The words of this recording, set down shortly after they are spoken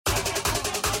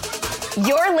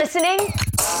You're listening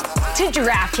to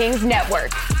DraftKings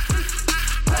Network.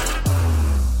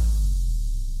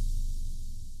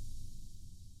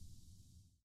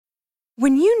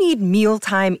 When you need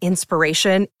mealtime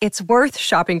inspiration, it's worth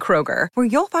shopping Kroger, where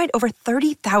you'll find over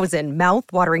 30,000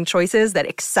 mouth-watering choices that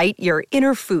excite your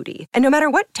inner foodie. And no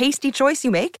matter what tasty choice you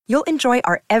make, you'll enjoy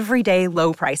our everyday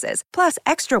low prices, plus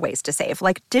extra ways to save,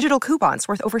 like digital coupons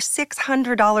worth over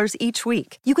 $600 each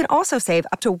week. You can also save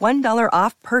up to $1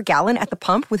 off per gallon at the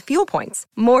pump with fuel points.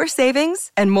 More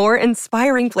savings and more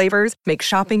inspiring flavors make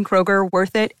shopping Kroger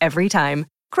worth it every time.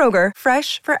 Kroger,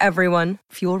 fresh for everyone.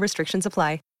 Fuel restrictions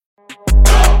apply.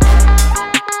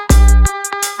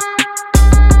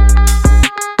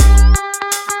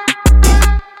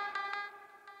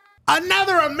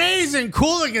 Another amazing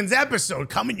Cooligans episode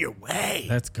coming your way.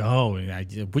 Let's go.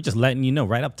 We're just letting you know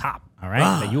right up top, all right,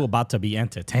 that you're about to be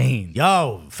entertained.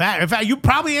 Yo, in fact, you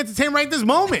probably entertained right this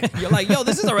moment. You're like, yo,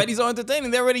 this is already so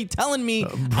entertaining. They're already telling me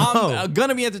I'm going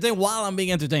to be entertained while I'm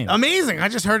being entertained. Amazing. I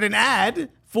just heard an ad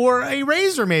for a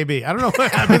razor, maybe. I don't know what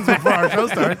happens before our show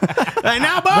starts. And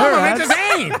now, boom, I'm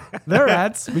entertained. There are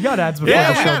ads. We got ads before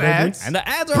the show, got baby. ads. And the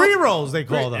ads are Pre-rolls, they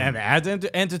call them. And the ads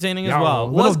entertaining as Yo,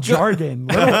 well. little jargon,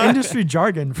 little industry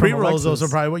jargon. From Pre-rolls Alexis. also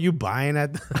probably what you buying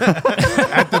at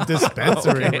at the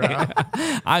dispensary, bro.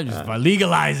 I just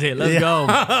legalize it. Let's go.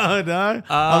 Dog.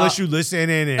 Unless you listen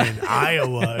in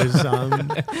Iowa or something.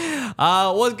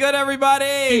 What's good, everybody?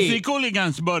 It's the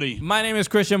Cooligans, buddy. My name is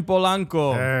Christian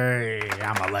Polanco. Hey,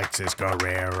 I'm Alexis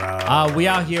Guerrero. We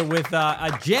out here with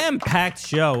a jam-packed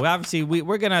show. Obviously,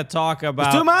 we're going to talk about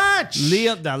It's too much.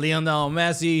 the Lionel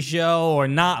Messi show or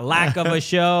not lack of a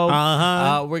show.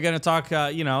 We're going to talk,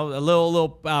 a little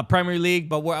Premier League,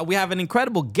 but we have an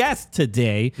incredible guest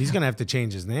today. He's going to have to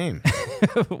change his name.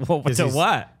 To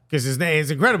what? Because his name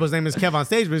is incredible. His name is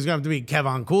KevOnStage, but he's going to have to be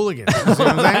Kevon Cooligans. You see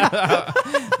what I'm saying?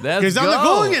 Because I'm the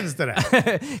Cooligans today.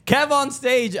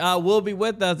 KevOnStage will be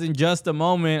with us in just a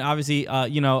moment. Obviously,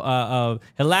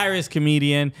 hilarious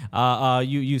comedian.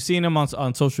 You've seen him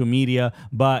on social media,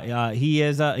 but he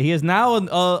is now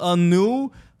a new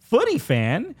footy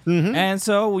fan, and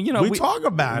so we talk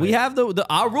about it. We have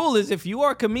our rule is if you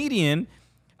are a comedian.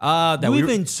 You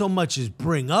even so much as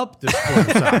bring up the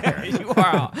sport soccer.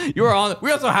 you are on.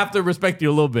 We also have to respect you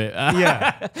a little bit.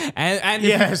 Yeah, and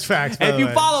it's facts. If you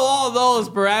follow all those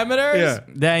parameters,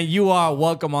 then you are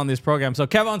welcome on this program. So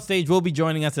KevOnStage will be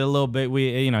joining us in a little bit.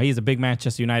 He's a big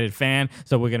Manchester United fan,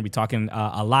 so we're going to be talking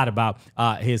a lot about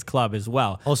his club as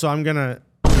well. Also, I'm gonna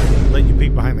let you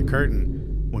peek behind the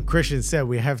curtain. When Christian said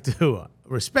we have to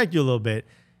respect you a little bit,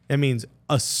 that means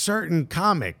a certain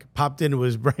comic popped into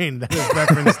his brain that has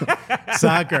referenced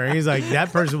soccer. He's like,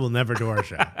 that person will never do our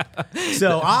show.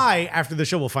 So after the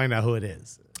show, will find out who it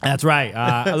is. That's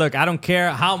right. Look, I don't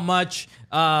care how much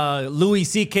Louis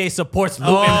C.K. supports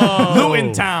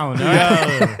Luton Town.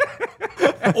 Right?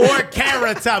 Or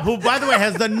Carrot Top, who, by the way,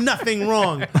 has done nothing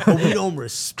wrong. But we don't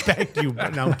respect you. No,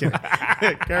 I'm kidding.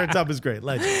 Carrot Top is great.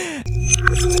 Legend.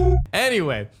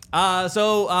 Anyway,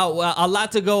 so a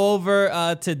lot to go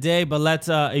over today, but let's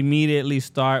immediately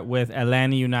start with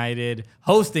Atlanta United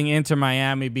hosting Inter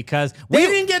Miami because we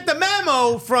didn't get the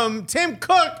memo from Tim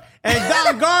Cook and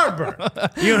Don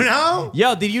Garber. You know?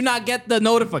 Yo, did you not get the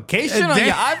notification on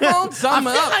your iPhone? I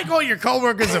feel like all your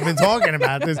coworkers have been talking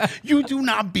about this. You do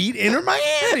not beat Inter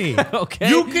Miami. Okay.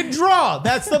 You can draw.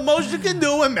 That's the most you can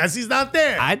do when Messi's not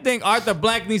there. I think Arthur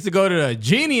Blank needs to go to the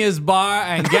Genius Bar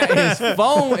and get his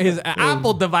phone, his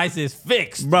Apple devices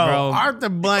fixed, bro. Arthur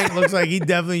Blank looks like he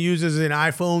definitely uses an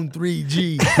iPhone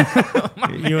 3G.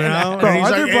 You know? Bro, and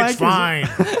he's Arthur like, Blank it's fine.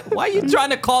 Why are you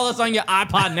trying to call us on your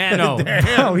iPod Nano?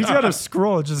 No, he's got to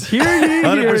scroll. Just hear ye,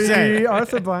 100%.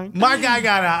 Arthur Blank. My guy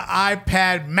got an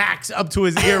iPad Max up to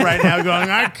his ear right now going,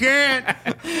 I can't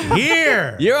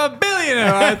hear. You're a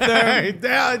billionaire,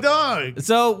 Arthur. Dog.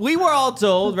 So we were all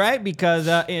told, right? Because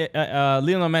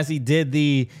Lionel Messi did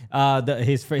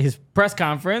his press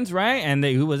conference, right? And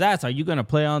who was asked, are you going to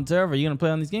play on turf? Are you going to play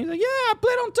on these games? He's like, yeah, I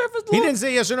played on turf as well. He didn't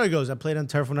say yes or no. He goes, I played on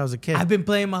turf when I was a kid. I've been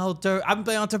playing on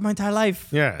turf my entire life.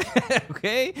 Yeah.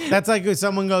 Okay. That's like if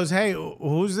someone goes, hey,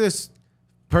 who's this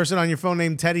person on your phone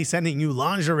named Teddy sending you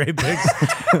lingerie pics?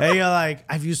 And you're like,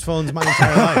 I've used phones my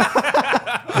entire life.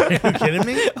 Are you kidding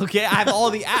me? Okay, I have all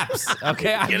the apps.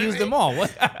 Okay, I've used them all.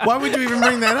 What? Why would you even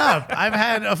bring that up? I've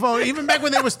had a phone, even back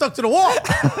when they were stuck to the wall.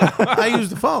 I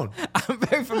used the phone. I'm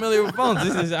very familiar with phones.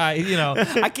 This is,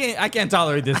 I can't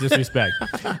tolerate this disrespect.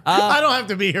 I don't have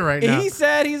to be here right now. He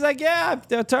said, he's like, yeah,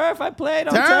 the turf. I played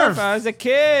on turf. I was a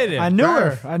kid. I knew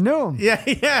her. I knew him.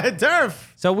 Yeah,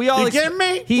 turf. So we all You kidding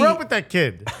me? Grew up with that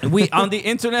kid. We on the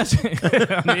international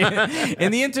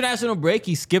in the international break,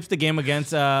 he skips the game against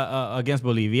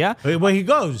Bolivia. Well, he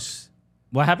goes.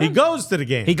 What happened? He goes to the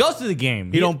game. He goes to the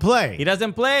game. He don't play. He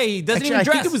doesn't play. He doesn't Actually, even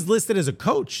dress. I think it was listed as a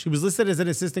coach. He was listed as an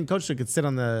assistant coach, so he could sit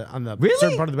on the Really?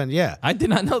 certain part of the bench. Yeah. I did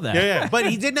not know that. Yeah. But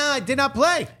he did not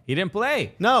play. He didn't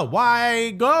play. No,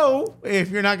 why go if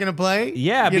you're not gonna play?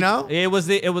 Yeah, you know. it was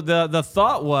the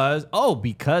thought was, oh,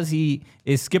 because he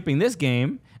is skipping this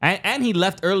game and he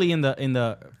left early in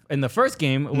the first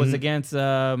game was against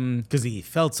Because he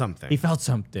felt something. he felt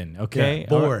something, okay? Yeah,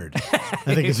 bored.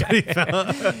 I think it's what he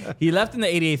felt. He left in the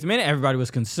 88th minute. Everybody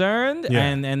was concerned, Yeah.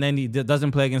 and then he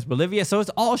doesn't play against Bolivia. So it's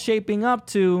all shaping up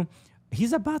to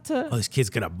he's about to Oh, this kid's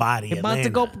gonna body about to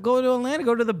go to Atlanta,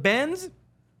 go to the Benz,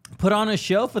 put on a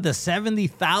show for the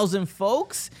 70,000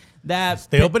 folks that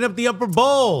They opened up the upper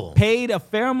bowl. paid a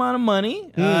fair amount of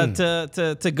money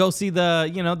to go see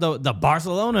the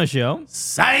Barcelona show.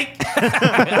 Psych.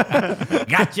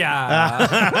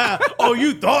 Gotcha. Oh,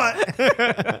 you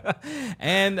thought.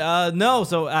 And no,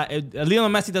 so Lionel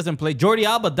Messi doesn't play. Jordi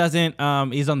Alba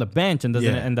doesn't. He's on the bench and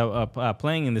doesn't Yeah. end up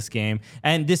playing in this game.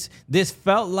 And this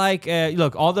felt like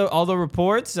look, all the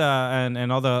reports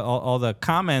and all the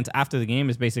comments after the game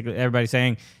is basically everybody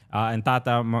saying and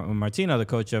Tata Martino, the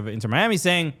coach of Inter Miami,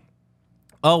 saying,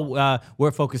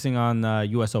 we're focusing on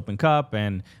U.S. Open Cup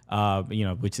and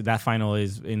which that final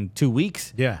is in 2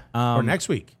 weeks. Yeah. Or next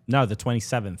week. No, the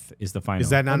 27th is the final. Is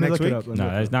that not Let me next look it week? up. No,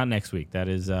 that is not next week. That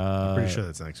is Pretty sure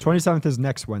that's next week. 27th is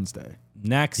next Wednesday.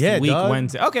 next Yeah, week, dog.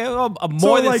 Wednesday. Okay, well, more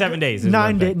So, than like, 7 days. is 9 what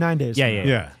I'm saying. 9 days. Yeah, from yeah, now.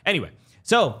 yeah. Yeah. Anyway,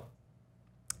 so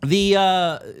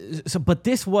but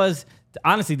this was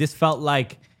honestly, this felt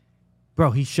like,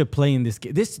 bro, he should play in this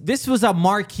game. This was a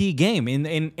marquee game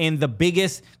in the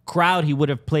biggest crowd he would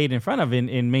have played in front of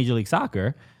in Major League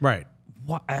Soccer. Right.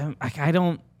 What I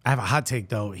don't. I have a hot take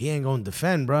though. He ain't going to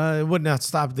defend, bro. It would not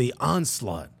stop the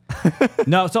onslaught.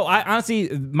 No, so I honestly,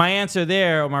 my answer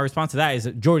there, or my response to that is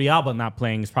that Jordi Alba not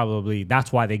playing is probably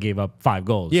that's why they gave up 5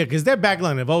 goals. Yeah, because their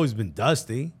backline have always been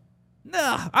dusty.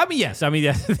 Nah, I mean yes,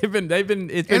 they've been it's been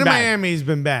And bad. Miami's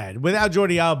been bad. Without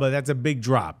Jordi Alba, that's a big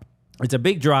drop. It's a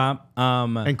big drop.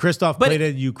 And Christoph But played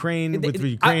at Ukraine with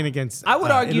Ukraine against. I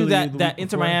would argue Italy the that week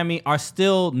Inter before. Miami are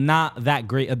still not that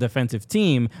great a defensive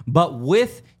team, but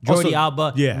with Jordi Also,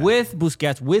 Alba, yeah. with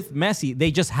Busquets, with Messi,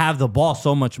 they just have the ball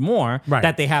so much more Right.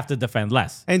 that they have to defend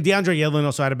less. And DeAndre Yedlin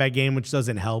also had a bad game, which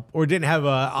doesn't help, or didn't have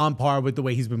on par with the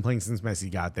way he's been playing since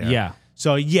Messi got there. Yeah.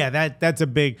 So yeah, that's a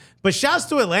big. But shouts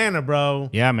to Atlanta, bro.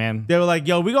 Yeah, man. They were like,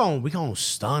 "Yo, we gonna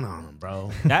stun on them, bro."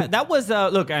 That was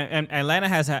look, and Atlanta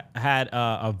has had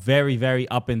a very, very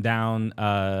up and down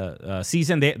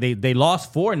season. They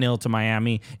lost 4-0 to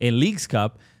Miami in Leagues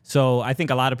Cup, so I think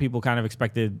a lot of people kind of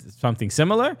expected something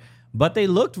similar. But they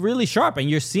looked really sharp, and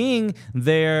you're seeing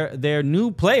their new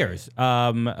players.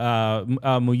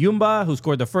 Muyumba, who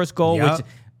scored the first goal, Yep.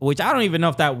 which I don't even know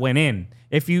if that went in.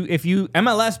 If you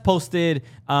MLS posted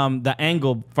the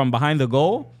angle from behind the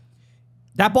goal,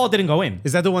 that ball didn't go in.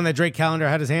 Is that the one that Drake Callender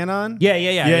had his hand on? Yeah.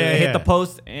 Yeah, It hit yeah. the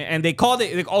post, and they called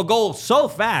it a goal so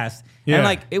fast, Yeah. and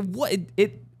like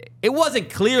it wasn't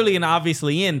clearly and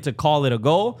obviously in to call it a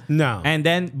goal. No. And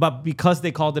then, but because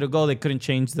they called it a goal, they couldn't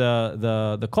change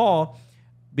the call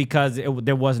because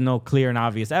there was no clear and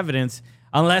obvious evidence,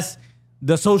 unless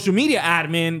the social media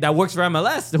admin that works for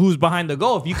MLS, who's behind the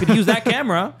goal, if you could use that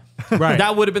camera, Right.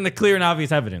 that would have been the clear and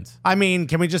obvious evidence. I mean,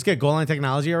 can we just get goal line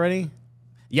technology already?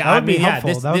 Yeah, That would be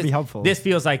helpful. That would be helpful. This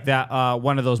feels like that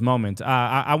one of those moments.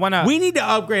 I want to. We need to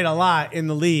upgrade a lot in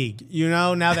the league. You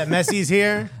know, now that Messi's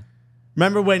here.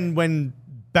 Remember when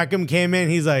Beckham came in?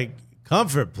 He's like,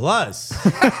 Comfort Plus.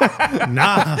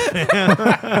 Nah.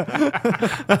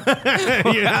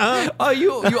 You know? Oh,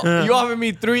 you offered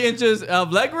me 3 inches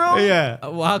of leg room? Yeah.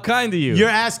 Well, how kind of you? You're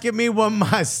asking me what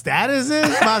my status is?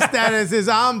 My status is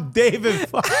I'm David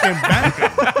fucking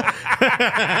Beckham.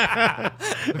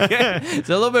 Okay. It's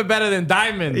a little bit better than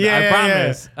Diamond. I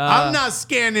promise. I'm not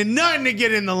scanning nothing to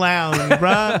get in the lounge,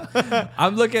 bruh.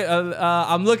 I'm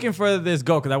looking for this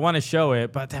goal because I want to show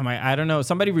it, but damn, I don't know.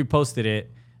 Somebody reposted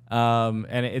it,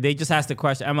 they just asked the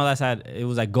question. MLS it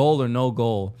was like goal or no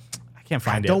goal. I can't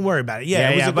find it. Don't worry about it. Yeah, Yeah,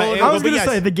 it was yeah, a but goal. it- I was but going to yes.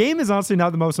 say, the game is honestly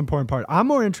not the most important part. I'm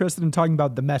more interested in talking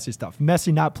about the Messi stuff.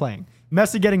 Messi not playing.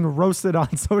 Messi getting roasted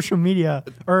on social media,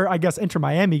 or I guess Inter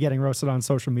Miami getting roasted on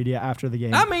social media after the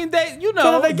game. I mean, So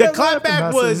the they get right clapback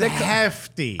up to was Messi.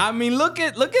 hefty. I mean, look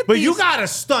at But these. you gotta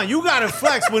stunt. You gotta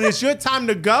flex when it's your time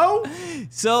to go.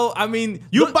 So I mean,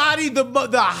 You bodied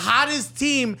the hottest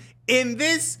team in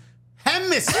this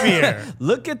hemisphere.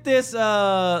 Look at this.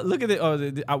 Look at it.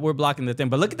 Oh, we're blocking the thing.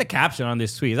 But look at the caption on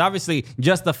this tweet. It's obviously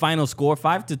just the final score,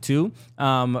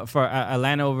 5-2, for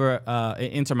Atlanta over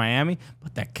Inter Miami.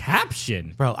 But the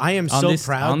caption, Bro, I am on so this,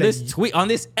 proud on that this tweet, on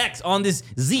this X, on this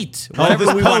Zeet, Oh, whatever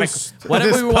this we want post- to,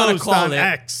 whatever this we want to post call on it.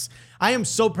 X. I am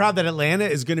so proud that Atlanta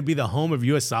is going to be the home of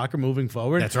U.S. soccer moving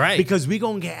forward. That's right. Because we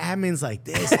going to get admins like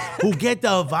this who get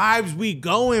the vibes we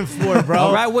going for, bro.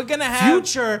 All right, we're gonna have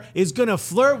Future is going to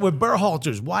flirt with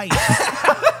Berhalter's wife.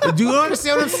 Do you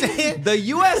understand what I'm saying? the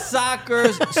U.S.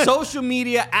 Soccer's social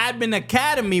media admin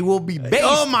academy will be based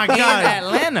Oh my in God.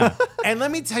 Atlanta. And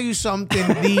let me tell you something.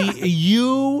 The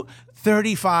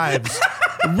U35s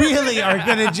really are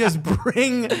going to just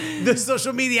bring the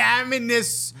social media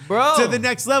adminness Bro. to the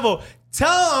next level.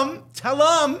 Tell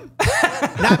them.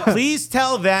 Now, please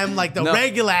tell them like the No.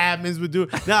 regular admins would do.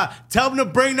 Now, tell them to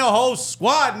bring the whole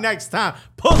squad next time.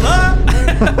 Pull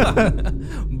up.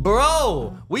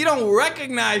 Bro, we don't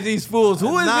recognize these fools.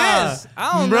 Who is Nah. this?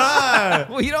 I don't Bruh.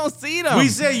 know. We don't see them. We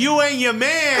say you ain't your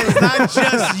mans, not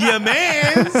just your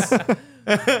mans.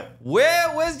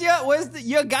 Where's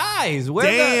your guys?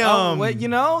 Damn.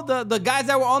 The guys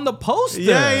that were on the poster.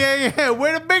 Yeah.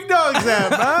 Where the big dogs at,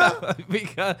 bro?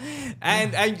 Because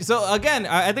and so again,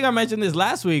 I think I mentioned this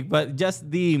last week, but just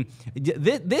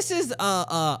this is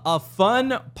a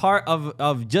fun part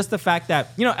of just the fact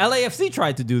that LAFC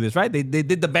tried to do this, right? They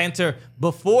did the banter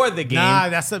before the game. Nah,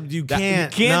 that's something you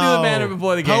can't. You can't do the banter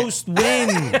before the game. Post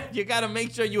win. You gotta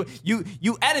make sure you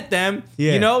edit them.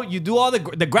 Yeah. You do all the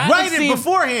graphics Write it team.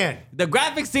 beforehand. The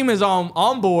graphics team is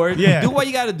on board. Yeah. Do what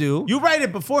you gotta do. You write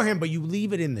it beforehand, but you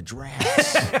leave it in the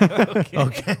drafts.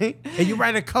 Okay? And you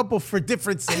write a couple for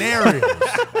different scenarios.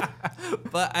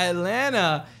 But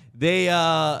Atlanta, they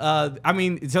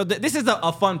this is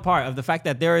a fun part of the fact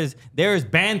that there is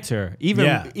banter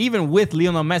even with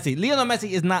Lionel Messi. Lionel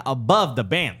Messi is not above the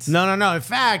bants. No. In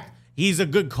fact, he's a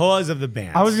good cause of the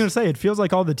band. I was going to say, it feels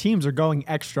like all the teams are going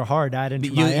extra hard at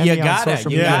Inter Miami You on gotta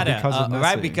social media because of Messi.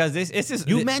 right, because this is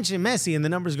You mention Messi and the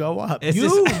numbers go up. It's You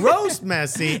just- roast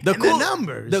Messi and the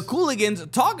numbers. The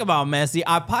Cooligans talk about Messi.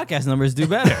 Our podcast numbers do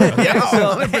better. Okay? Yeah,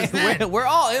 So 100%. we're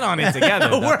all in on it together.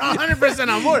 We're 100%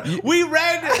 on board. We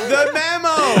read the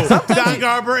memo. Don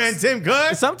Garber and Tim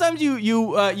Cook. Sometimes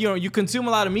you consume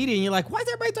a lot of media and you're like, why is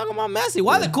everybody talking about Messi?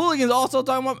 Why are the Cooligans also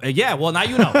talking about? Yeah, well now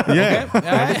you know. Yeah. Okay?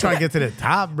 All right? I'm trying to get to the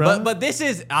top, bro. But this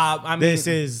is one This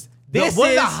is of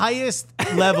the highest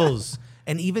levels.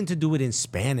 And even to do it in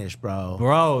Spanish, bro.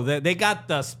 bro. They got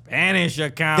the Spanish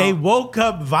account. They woke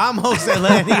up Vamos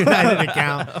Atlanta United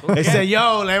account and said,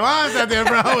 yo, levántate,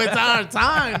 bro. It's our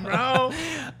time, bro.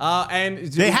 and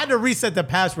They had to reset the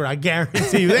password. I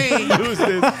guarantee you. They ain't used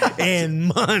this in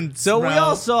months. So bro. we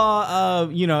all saw,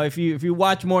 if you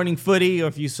watch Morning Footy or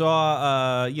if you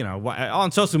saw,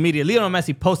 on social media, Lionel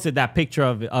Messi posted that picture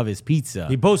of his pizza.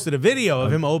 He posted a video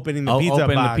of him opening the pizza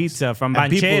opening box. the pizza from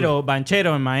And people-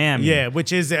 Banchero in Miami. Yeah,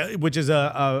 which is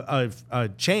a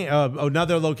chain,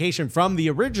 another location from the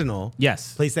original.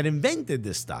 Yes. Place that invented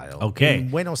this style. Okay. in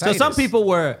Buenos So Aires. some people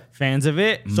were fans of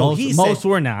it. So most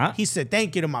were not. He said,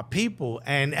 "Thank you to my people,"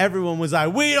 and everyone was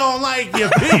like, "We don't like your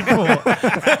people."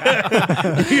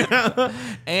 You know?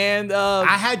 And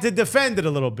I had to defend it a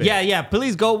little bit. yeah.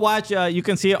 Please go watch. You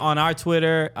can see it on our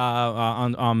Twitter,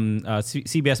 on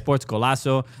CBS Sports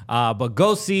Golazo. But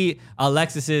go see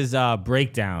Alexis's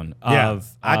breakdown of.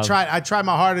 I tried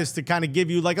my hardest to kind of give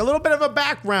you like a little bit of a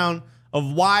background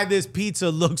of why this pizza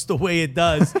looks the way it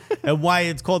does and why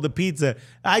it's called the pizza.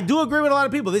 I do agree with a lot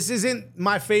of people. This isn't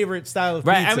my favorite style of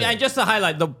Right. pizza. I mean, and just to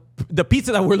highlight the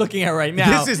pizza that we're looking at right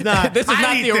now. This is not. This is not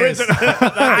I'd the eat this. original.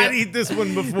 I'd eat this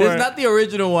one before. This is not the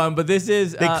original one, but this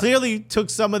is. They clearly took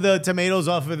some of the tomatoes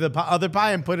off of the other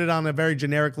pie and put it on a very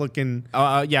generic looking.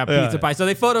 Pizza pie. So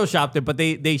they photoshopped it, but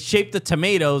they shaped the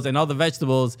tomatoes and all the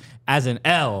vegetables as an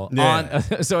L. Yeah.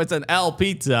 So it's an L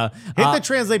pizza. Hit the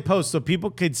translate post so people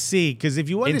could see, because if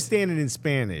you understand it in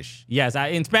Spanish, Yes,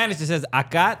 in Spanish it says,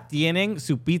 "Acá tienen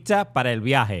su pizza para el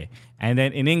viaje," and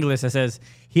then in English it says,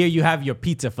 "Here you have your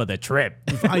pizza for the trip."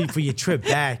 for your trip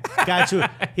back. Got you.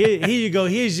 Here you go.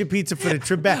 Here's your pizza for the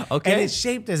trip back. Okay. And it's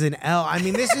shaped as an L. I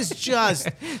mean, this is just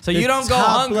So the you don't go top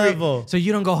hungry. level. So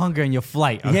you don't go hungry on your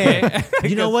flight. Okay? Yeah.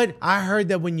 You know what? I heard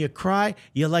that when you cry,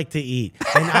 you like to eat.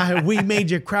 And we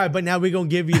made you cry, but now we're going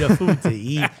to give you the food to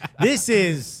eat.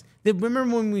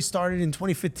 Remember when we started in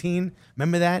 2015?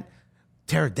 Remember that?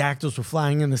 pterodactyls were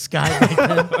flying in the sky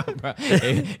back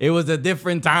then. it was a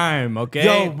different time, okay?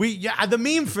 Yo, the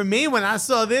meme for me when I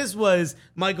saw this was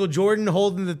Michael Jordan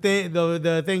holding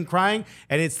the thing crying,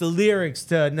 and it's the lyrics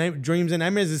to Dreams and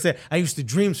Nightmares. It said, "I used to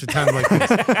dream for times like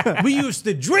this." We used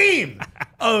to dream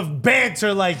of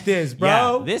banter like this, bro.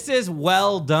 Yeah, this is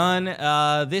well done.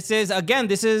 This is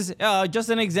just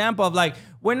an example of like,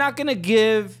 we're not gonna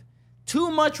give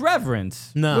too much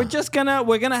reverence. No.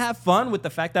 We're gonna have fun with the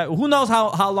fact that who knows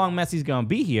how long Messi's gonna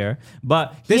be here.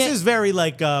 But This is very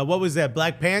like what was that,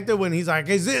 Black Panther, when he's like,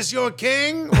 "Is this your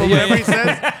king?" or whatever he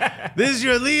says. "This is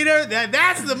your leader."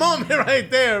 That's the moment right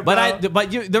there, bro.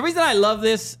 The reason I love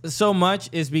this so much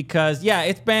is because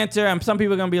it's banter, and some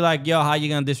people are gonna be like, "Yo, how you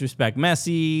gonna disrespect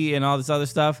Messi and all this other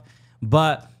stuff?"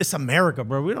 But it's America,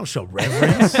 bro. We don't show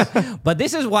reverence. But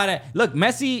this is why look,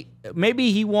 Messi,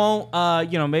 maybe he won't,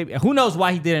 maybe who knows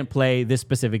why he didn't play this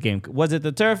specific game. Was it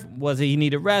the turf? Was it he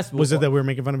needed rest? Was it that we were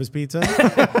making fun of his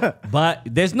pizza? But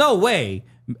there's no way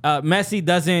Messi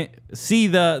doesn't see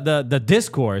the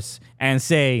discourse and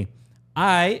say, "All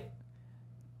right,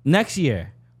 next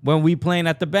year when we playing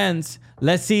at the Benz,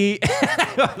 let's see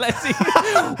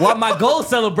what my goal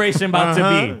celebration about to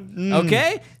be."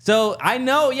 Okay? So I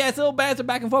know, it's a little banter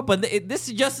back and forth, but this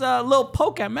is just a little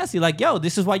poke at Messi. Like, yo,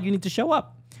 this is why you need to show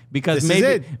up. Because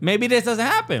maybe this doesn't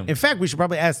happen. In fact, we should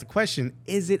probably ask the question,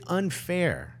 is it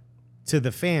unfair to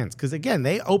the fans? Because again,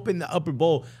 they opened the upper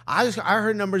bowl. I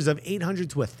heard numbers of $800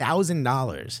 to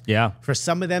 $1,000 for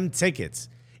some of them tickets.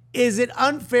 Is it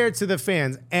unfair to the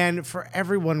fans? And for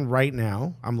everyone right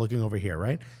now, I'm looking over here,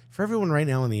 right? For everyone right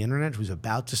now on the internet who's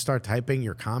about to start typing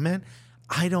your comment,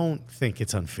 I don't think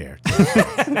it's unfair.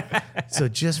 So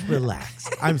just relax.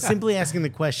 I'm simply asking the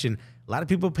question. A lot of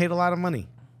people paid a lot of money.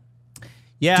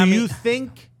 Yeah. Do you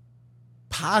think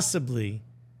possibly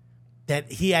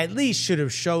that he at least should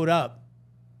have showed up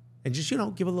and just,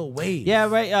 give a little wave? Yeah,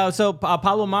 right. So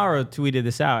Pablo Maro tweeted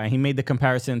this out, and he made the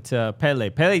comparison to Pele.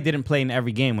 Pele didn't play in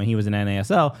every game when he was in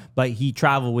NASL, but he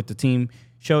traveled with the team,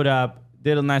 showed up,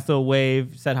 did a nice little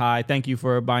wave, said hi, thank you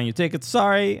for buying your tickets.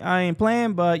 Sorry, I ain't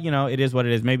playing, but, it is what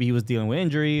it is. Maybe he was dealing with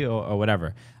injury or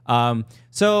whatever.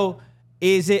 So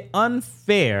is it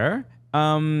unfair?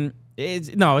 No,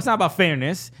 it's not about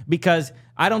fairness, because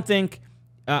I don't think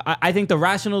I think the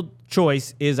rational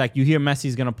choice is like, you hear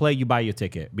Messi's going to play, you buy your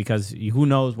ticket, because who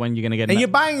knows when you're going to get. And you're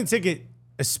buying a ticket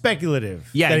speculative.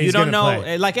 Yeah, you don't know.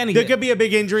 Play. Like any, there could be a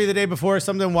big injury the day before,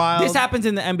 something wild. This happens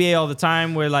in the NBA all the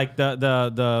time, where like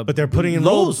the but they're putting in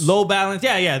rules, low balance.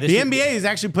 Yeah. The NBA is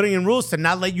actually putting in rules to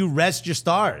not let you rest your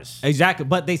stars. Exactly,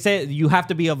 but they say you have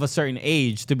to be of a certain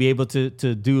age to be able to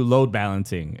do load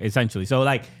balancing, essentially. So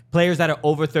like, players that are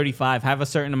over 35 have a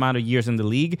certain amount of years in the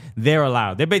league, they're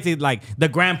allowed. They're basically like the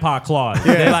grandpa clause.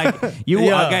 Yeah. They're like,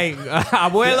 okay,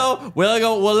 abuelo,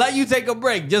 we'll let you take a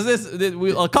break just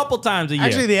a couple times a year.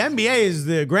 Actually, the NBA is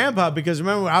the grandpa, because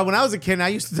remember, when I was a kid, I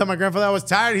used to tell my grandfather I was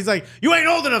tired. He's like, "You ain't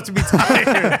old enough to be tired."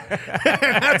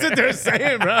 That's what they're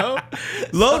saying, bro.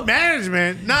 Load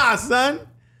management. Nah, son.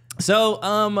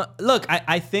 So, look,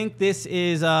 I think this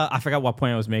is, I forgot what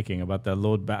point I was making about the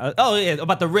load.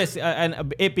 About the risk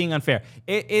and it being unfair.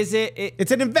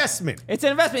 It's an investment. It's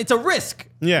an investment. It's a risk.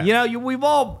 Yeah. We've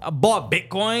all bought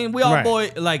Bitcoin. We all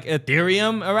bought like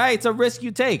Ethereum. All right. It's a risk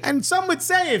you take. And some would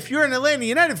say, if you're an Atlanta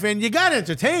United fan, you got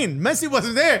entertained. Messi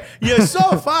wasn't there. You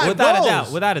saw 5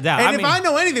 goals. Without a doubt. And if I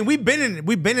know anything, we've been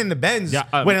in the Benz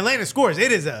when Atlanta scores.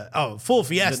 It is a full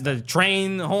fiesta. The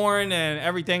train horn and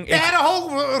everything. They had a whole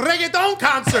reggaeton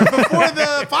concert before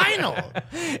the final.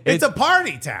 It's a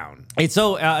party town. It's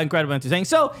so incredibly entertaining.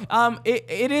 So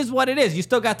it is what it is. You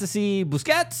still got to see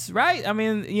Busquets, right? I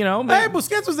mean, Hey,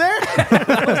 Busquets was there.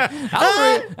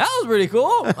 that was pretty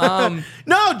cool.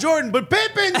 No, Jordan, but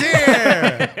Pippin's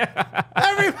here.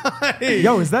 Everybody.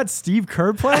 Yo, is that Steve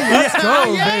Kerr playing? Let's go,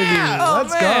 baby.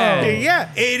 Let's go.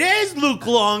 Yeah, it is Luke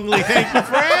Longley. Thank you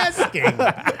for asking.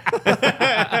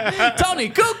 Tony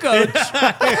Kukoc.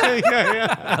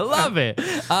 I love it.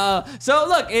 So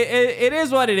look, it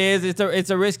is what it is. It's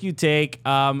a risk you take.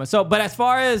 But as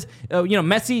far as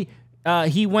Messi,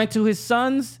 he went to his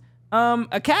son's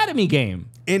academy game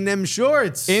in them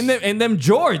shorts, in them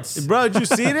jorts, bro. Did you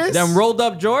see this? Them rolled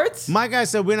up jorts. My guy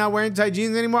said, "We're not wearing tight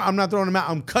jeans anymore. I'm not throwing them out.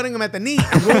 I'm cutting them at the knee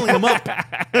and rolling them up."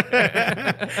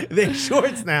 They're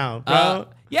shorts now, bro.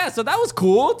 Yeah, so that was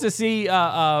cool to see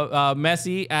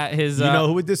Messi at his. You know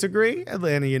who would disagree?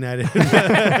 Atlanta United.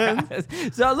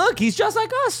 So look, he's just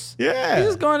like us. Yeah. He's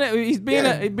just going. He's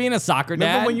being a soccer dad.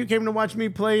 Remember when you came to watch me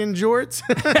play in jorts?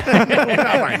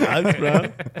 Not like us,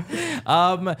 bro.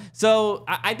 So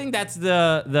I think that's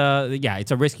the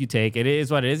it's a risk you take. It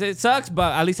is what it is. It sucks,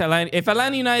 but at least if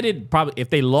Atlanta United if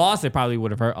they lost, it probably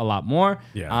would have hurt a lot more.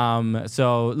 Yeah.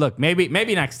 So look,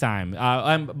 maybe next time.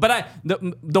 But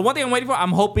the one thing I'm waiting for,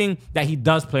 I'm hoping that he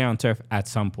does play on turf at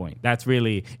some point.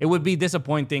 It would be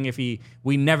disappointing if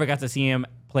we never got to see him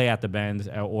play at the Bend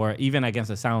or even against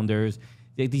the Sounders.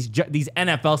 These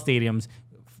NFL stadiums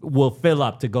will fill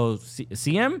up to go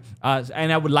see him,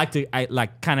 and I would like to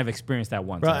kind of experience that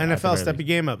once. Bro, NFL, step your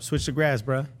game up. Switch to grass,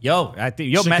 bro.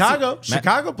 Chicago.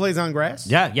 Chicago plays on grass.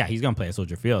 Yeah, he's gonna play at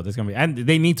Soldier Field. It's gonna be, and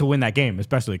they need to win that game,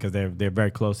 especially because they're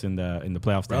very close in the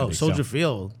playoff standings. Bro, Soldier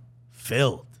Field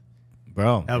filled.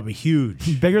 Bro, that would be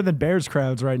huge. Bigger than Bears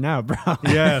crowds right now, bro.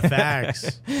 Yeah,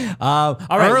 facts. All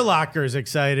right. Urlacher's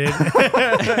excited.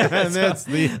 And that's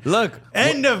the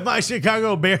end of my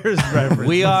Chicago Bears reference.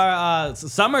 We are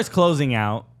summer's closing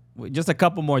out. Just a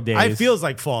couple more days. It feels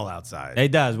like fall outside.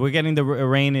 It does. We're getting the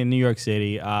rain in New York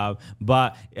City,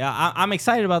 but I'm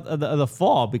excited about the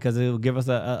fall because it will give us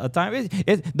a time.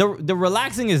 The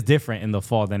relaxing is different in the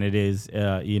fall than it is,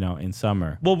 in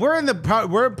summer. Well,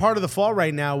 we're part of the fall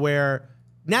right now where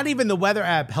not even the weather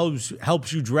app helps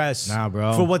you dress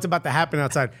for what's about to happen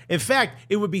outside. In fact,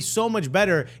 it would be so much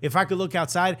better if I could look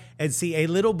outside and see a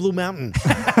little blue mountain.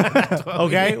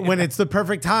 Okay? When it's the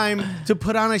perfect time to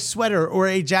put on a sweater or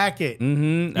a jacket.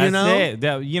 Mm-hmm. That's it.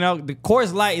 The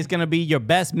Coors Light is going to be your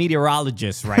best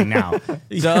meteorologist right now.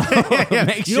 So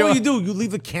make sure. You know what you do? You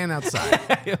leave the can outside.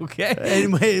 Okay.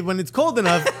 And when it's cold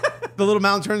enough, the little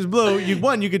mountain turns blue.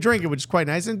 You could drink it, which is quite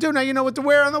nice. And two, now you know what to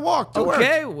wear on the walk to work.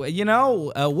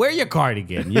 Wear your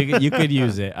cardigan. You could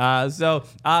use it. So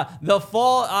the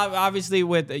fall, obviously,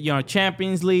 with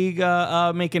Champions League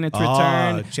making its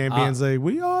return. Champions League,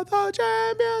 we are the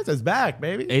champions. It's back,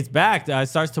 baby. It's back. It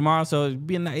starts tomorrow, so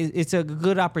it's a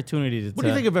good opportunity to. What do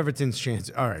you think of Everton's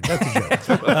chance? All right, that's a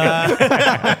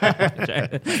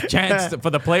joke. Chance for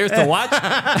the players to watch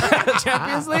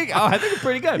Champions League. Oh, I think it's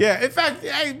pretty good. Yeah. In fact,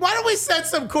 hey, why don't we send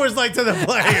some Coors Light to the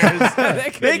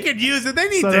players? They could use it. They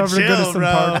need to chill,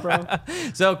 bro.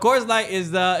 So Coors Light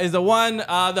is the one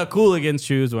the Cooligans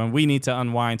choose when we need to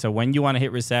unwind. So when you want to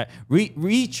hit reset,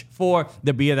 reach for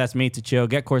the beer that's made to chill.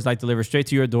 Get Coors Light delivered straight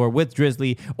to your door with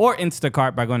Drizzly or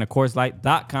Instacart by going to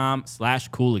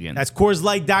CoorsLight.com/Cooligans. That's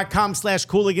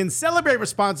CoorsLight.com/Cooligans. Celebrate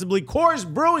responsibly.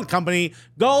 Coors Brewing Company,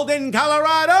 Golden,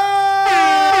 Colorado.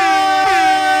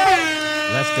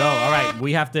 Let's go. All right,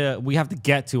 we have to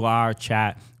get to our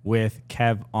chat with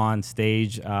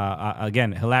KevOnStage.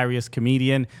 Again, hilarious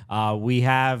comedian. We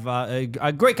have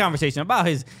a great conversation about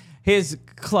his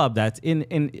club that's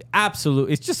in absolute.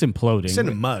 It's just imploding. It's in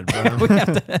the mud, bro.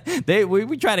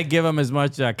 we try to give him as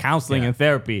much counseling and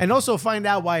therapy, and also find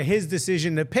out why his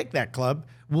decision to pick that club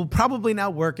will probably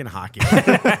not work in hockey.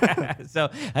 So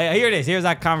here it is. Here's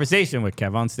our conversation with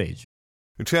KevOnStage.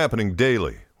 It's happening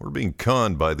daily. We're being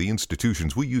conned by the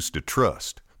institutions we used to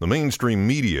trust. The mainstream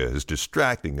media is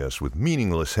distracting us with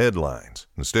meaningless headlines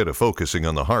instead of focusing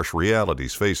on the harsh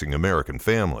realities facing American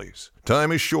families.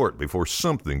 Time is short before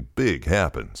something big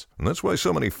happens, and that's why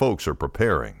so many folks are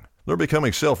preparing. They're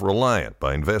becoming self-reliant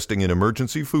by investing in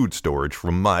emergency food storage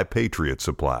from My Patriot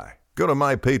Supply. Go to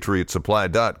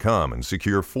MyPatriotSupply.com and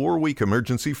secure 4-week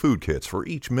emergency food kits for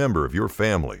each member of your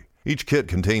family. Each kit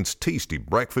contains tasty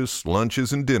breakfasts,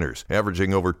 lunches, and dinners,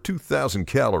 averaging over 2,000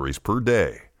 calories per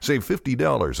day. Save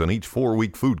 $50 on each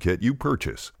 4-week food kit you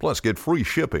purchase. Plus, get free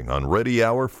shipping on Ready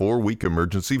Hour 4-week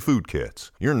emergency food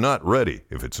kits. You're not ready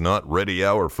if it's not Ready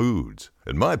Hour Foods.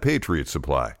 At My Patriot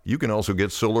Supply, you can also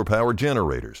get solar power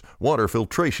generators, water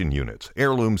filtration units,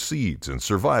 heirloom seeds, and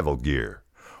survival gear.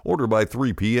 Order by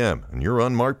 3 p.m. and your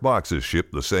unmarked boxes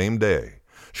ship the same day.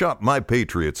 Shop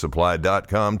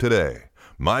MyPatriotSupply.com today.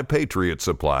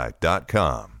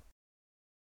 MyPatriotSupply.com.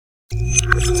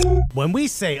 When we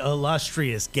say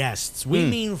illustrious guests, we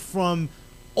mean from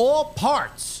all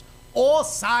parts, all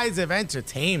sides of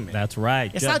entertainment. That's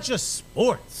right. It's not just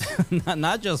sports.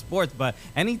 not just sports, but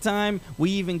anytime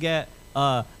we even get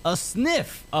a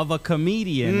sniff of a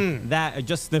comedian that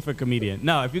just sniff a comedian.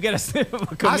 No, if you get a sniff of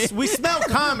a comedian, We smell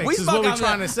comics. Is what we're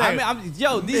trying to say.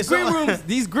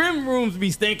 These grim rooms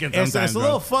be stinking sometimes. It's a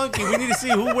little funky. We need to see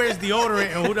who wears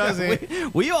deodorant and who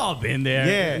doesn't. We all been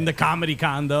there in the comedy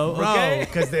condo, okay?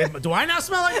 Because do I not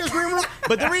smell like this green room?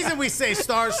 But the reason we say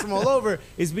stars from all over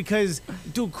is because,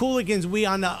 dude, Cooligans, we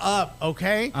on the up,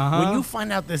 okay? When you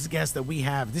find out this guest that we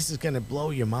have, this is going to blow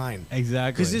your mind.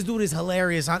 Exactly. Because this dude is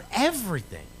hilarious on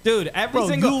everything. Dude, every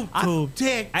single YouTube,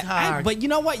 TikTok. But you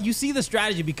know what? You see the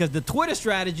strategy because the Twitter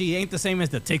strategy ain't the same as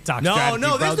the TikTok strategy.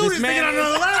 No, bro. this dude is thinking on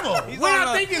another level. We're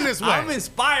not thinking this way. I'm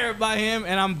inspired by him,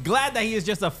 and I'm glad that he is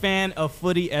just a fan of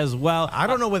footy as well. I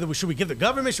don't know whether should we give the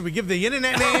government, should we give the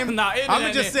internet name? Nah, I'm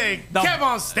gonna just say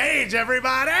KevOnStage,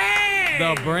 everybody.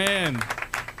 The brand.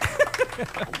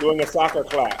 I'm doing a soccer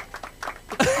clap.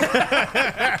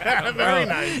 Very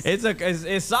nice.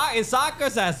 It's soccer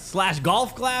slash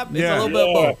golf clap. It's a little bit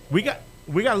of both.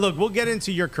 We got look. We'll get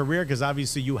into your career because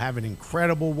obviously you have an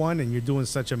incredible one and you're doing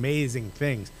such amazing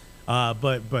things.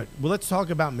 But let's talk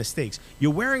about mistakes.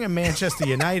 You're wearing a Manchester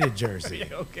United jersey.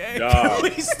 Okay.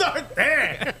 We start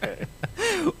there.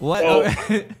 What?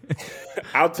 So,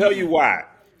 I'll tell you why.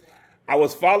 I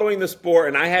was following the sport,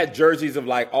 and I had jerseys of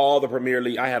like all the Premier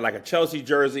League. I had like a Chelsea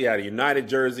jersey, I had a United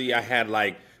jersey. I had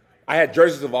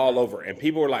jerseys of all over, and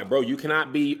people were like, "Bro, you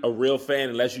cannot be a real fan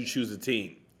unless you choose a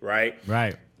team, right?"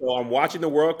 Right. So I'm watching the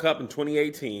World Cup in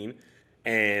 2018,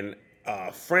 and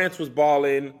France was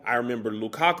balling. I remember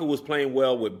Lukaku was playing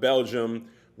well with Belgium.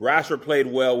 Rashford played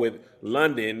well with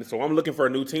London. So I'm looking for a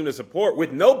new team to support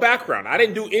with no background. I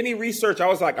didn't do any research. I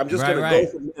was like, I'm just going to go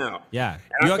from now. Yeah.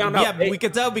 And I found out, we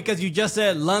could tell because you just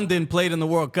said London played in the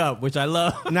World Cup, which I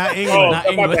love. Not England. Not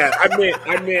England. My bad. I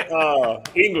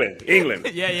meant England.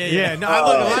 Yeah. No,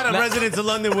 look, a lot of residents of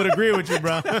London would agree with you,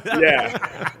 bro.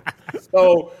 Yeah.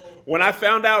 So when I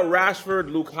found out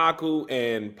Rashford, Lukaku,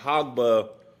 and Pogba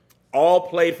all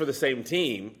played for the same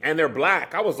team, and they're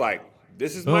black, I was like,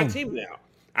 this is my team now.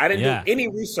 I didn't do any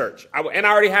research. And I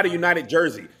already had a United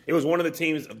jersey. It was one of the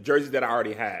teams of jerseys that I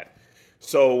already had.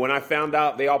 So when I found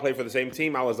out they all played for the same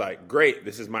team, I was like, great,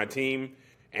 this is my team.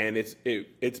 And it's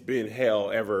been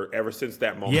hell ever since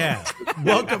that moment. Yeah.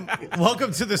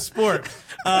 Welcome to the sport.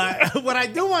 What I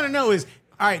do want to know is,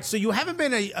 all right, so you haven't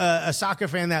been a soccer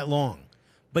fan that long,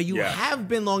 but you have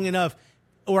been long enough,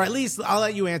 or at least I'll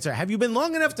let you answer. Have you been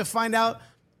long enough to find out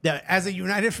that as a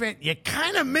United fan, you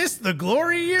kind of missed the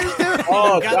glory years, dude?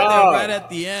 Oh, got that right at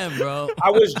the end, bro. I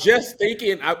was just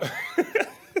thinking.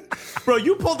 Bro,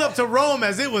 you pulled up to Rome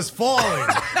as it was falling.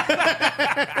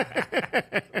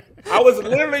 I was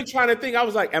literally trying to think. I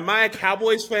was like, am I a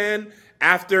Cowboys fan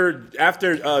after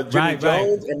Jimmy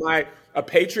Jones? Am I a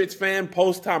Patriots fan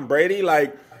post Tom Brady?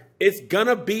 Like, it's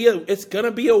gonna be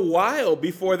a while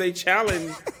before they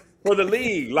challenge for the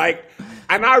league. Like,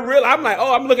 and I'm like,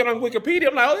 I'm looking on Wikipedia.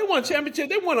 I'm like, they won a championship.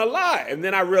 They won a lot. And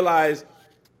then I realized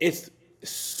it's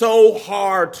so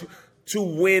hard to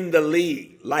win the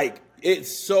league. Like,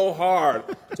 it's so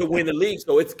hard to win the league.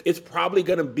 So it's probably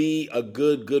going to be a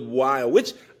good while,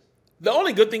 which the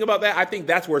only good thing about that, I think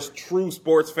that's where true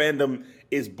sports fandom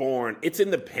is born. It's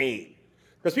in the pain.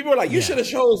 Because people are like, you should have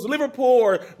chose Liverpool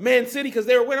or Man City because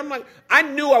they were winning. I'm like, I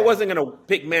knew I wasn't going to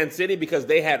pick Man City because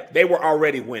they were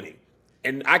already winning.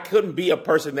 And I couldn't be a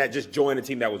person that just joined a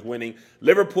team that was winning.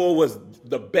 Liverpool was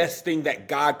the best thing that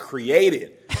God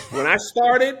created. When I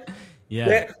started,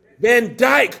 Van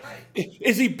Dijk,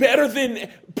 is he better than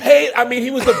Pay? I mean, he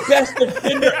was the best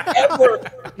defender ever.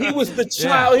 He was the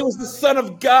child. He was the son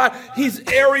of God. His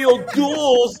aerial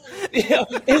duels.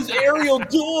 His aerial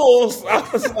duels. I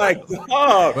was like,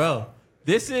 oh. Bro.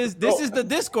 This is the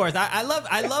discourse. I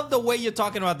love the way you're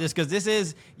talking about this because this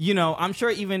is, I'm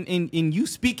sure even in you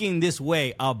speaking this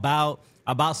way about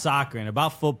soccer and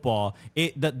about football,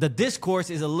 the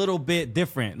discourse is a little bit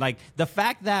different. Like the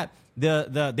fact that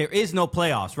there is no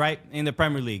playoffs, right? In the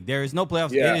Premier League. There is no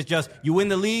playoffs. Yeah. It is just you win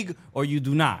the league or you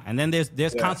do not. And then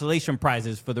there's consolation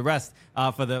prizes for the rest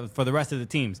for the rest of the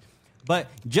teams. But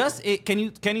can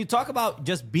you talk about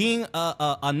just being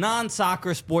a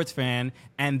non-soccer sports fan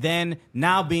and then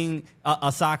now being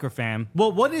a soccer fan?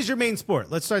 Well, what is your main sport?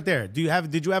 Let's start there.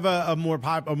 Did you have a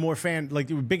more fan,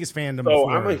 like your biggest fandom? So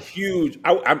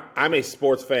before? I'm a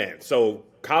sports fan. So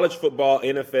college football,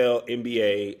 NFL,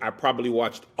 NBA, I probably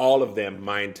watched all of them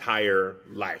my entire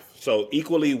life. So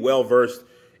equally well-versed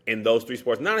in those three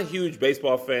sports. Not a huge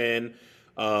baseball fan.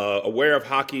 Aware of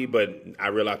hockey, but I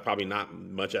realized probably not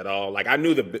much at all. Like I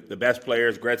knew the best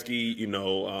players, Gretzky.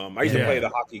 I used to play the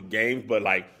hockey games, but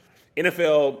like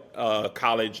NFL,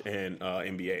 college, and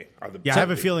NBA are the. Yeah, I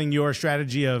have a feeling your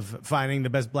strategy of finding the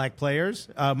best black players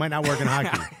might not work in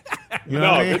hockey. You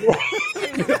know what I mean?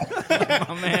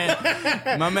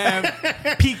 my man,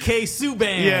 PK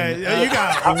Subban. Yeah, you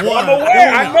got I'm one.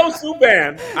 aware. I know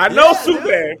Subban.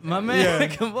 Subban. My man,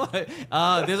 come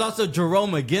on. There's also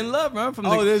Jerome McGinley, remember, from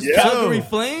the there's Calgary two.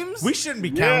 Flames. We shouldn't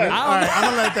be counting. All right, I'm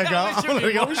gonna let that go.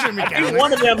 We shouldn't be I think counting.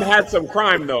 one of them had some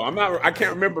crime though. I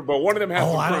can't remember, but one of them had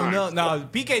some crime. I don't know. No,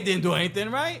 PK didn't do anything,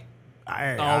 right?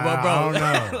 I bro. don't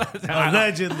know.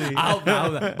 Allegedly.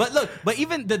 But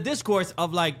even the discourse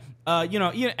of like,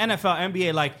 NFL,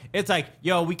 NBA, like, it's like,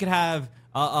 yo, we could have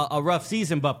a rough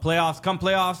season, but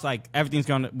playoffs, like,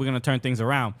 we're gonna turn things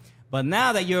around. But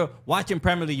now that you're watching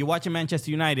Premier League, you're watching Manchester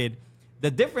United,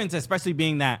 the difference, especially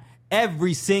being that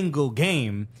every single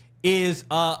is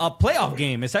a playoff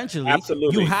game, essentially.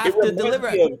 Absolutely. You have to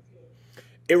deliver.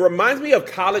 It reminds me of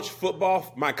college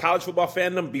football, my college football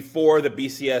fandom before the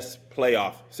BCS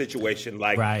playoff situation.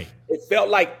 Like, It felt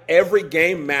like every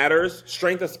game matters.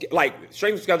 Strength of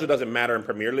schedule doesn't matter in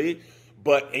Premier League,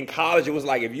 but in college it was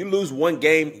like if you lose one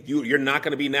game, you're not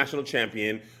going to be national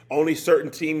champion. Only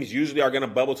certain teams usually are going to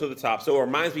bubble to the top. So it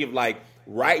reminds me of like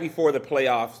right before the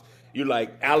playoffs. You're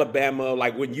like Alabama,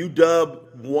 like when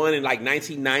UW won in like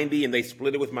 1990 and they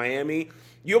split it with Miami.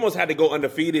 You almost had to go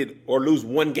undefeated or lose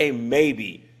one game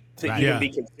maybe to even be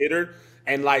considered.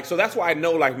 And like, so that's why I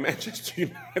know like Manchester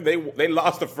United, they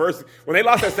lost when they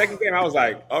lost that second game, I was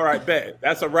like, all right, bet,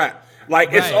 that's a wrap. Like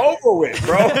it's over with,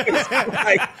 bro. It's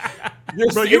like,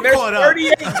 there's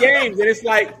 38 games and it's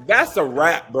like, that's a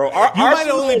wrap, bro. You might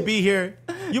only be here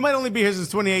since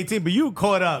 2018, but you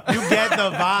caught up. You get the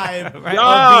vibe of being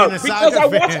a soccer because I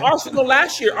watched fan. Arsenal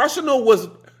last year. Arsenal was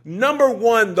number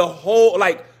one the whole,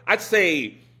 like, I'd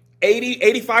say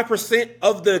 85%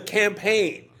 of the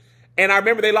campaign. And I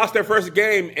remember they lost their first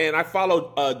game, and I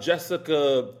followed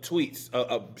Jessica Tweets.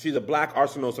 She's a black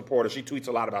Arsenal supporter. She tweets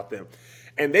a lot about them.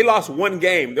 And they lost one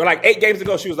game. They're like 8 games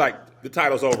ago. She was like, the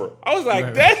title's over. I was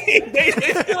like, dang, they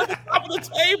still at the top of the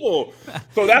table.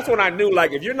 So that's when I knew,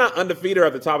 like, if you're not undefeated or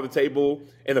at the top of the table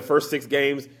in the first 6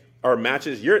 games or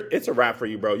matches, it's a wrap for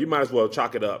you, bro. You might as well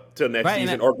chalk it up till next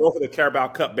season or go for the Carabao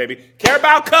Cup, baby.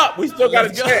 Carabao Cup, we still got a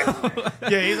chance.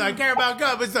 Yeah, he's like, Carabao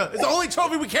Cup, it's the only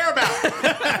trophy we care about.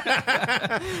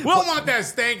 We don't want that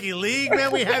stanky league,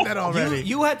 man. We had that already.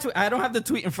 You had to. I don't have the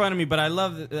tweet in front of me, but I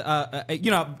love,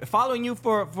 following you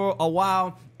for a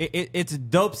while. It's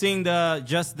dope seeing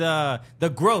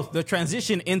the growth, the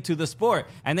transition into the sport.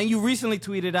 And then you recently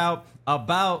tweeted out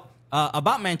about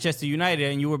Manchester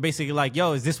United, and you were basically like,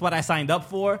 "Yo, is this what I signed up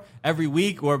for every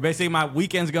week?" Or basically, my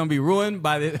weekend's gonna be ruined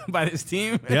by this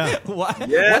team. Yeah. What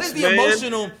is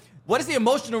the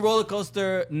emotional roller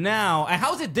coaster now, and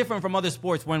how is it different from other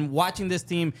sports when watching this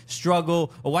team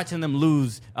struggle or watching them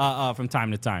lose from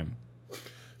time to time?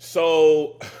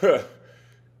 So,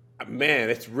 man,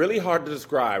 it's really hard to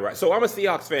describe, right? So I'm a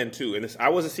Seahawks fan too, and I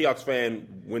was a Seahawks fan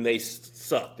when they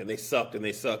sucked and they sucked and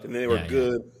they sucked, and then they were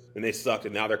good. And they sucked,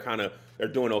 and now they're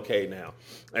doing okay now.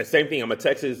 And same thing, I'm a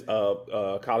Texas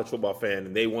college football fan,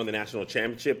 and they won the national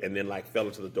championship and then like fell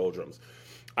into the doldrums.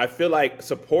 I feel like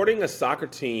supporting a soccer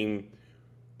team,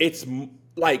 it's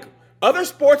like other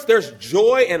sports, there's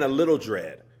joy and a little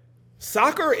dread.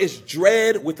 Soccer is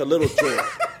dread with a little dread.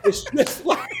 It's just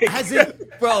like has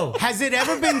it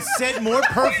ever been said more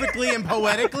perfectly and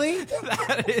poetically?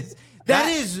 That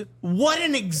is what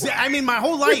an I mean, my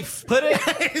whole life.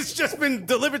 It's just been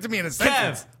delivered to me in a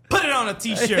sentence. Kev, put it on a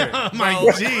t-shirt. My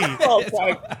G.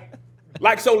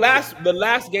 The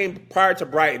last game prior to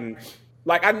Brighton,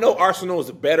 like I know Arsenal is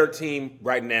a better team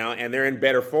right now and they're in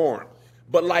better form.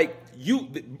 But like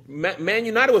Man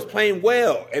United was playing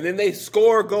well, and then they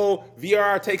score a goal,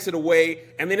 VAR takes it away,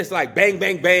 and then it's like bang,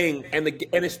 bang, bang, and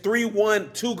it's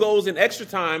 3-1, 2 goals in extra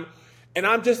time. And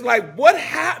I'm just like, what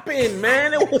happened,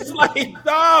 man? It was like,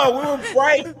 dog, we were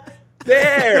right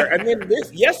there. And then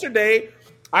yesterday,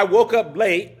 I woke up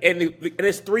late, and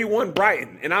it's 3-1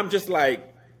 Brighton. And I'm just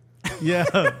like, yeah.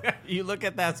 You look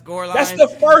at that scoreline. That's the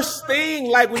first thing.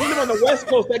 Like, when you live on the West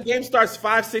Coast, that game starts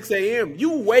 5, 6 a.m.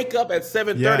 You wake up at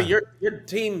 7:30. Yeah. Your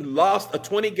team lost a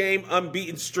 20-game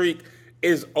unbeaten streak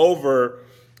is over.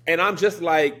 And I'm just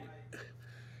like,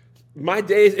 my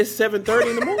days, it's 7:30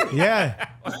 in the morning. Yeah.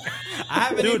 I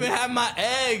haven't even had my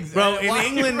eggs. Bro,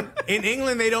 in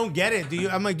England, they don't get it. Do you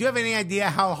have any idea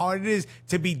how hard it is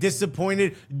to be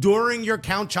disappointed during your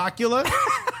Count Chocula?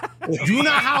 Do you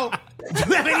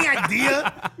have any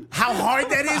idea how hard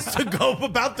that is to go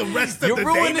about the rest of the day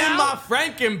now? You're ruining my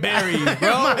Frankenberry,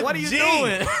 bro. What are you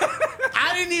doing?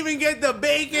 I didn't even get the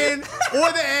bacon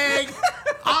or the egg.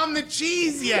 on the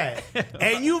cheese yet.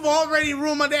 And you've already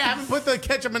ruined my day. I haven't put the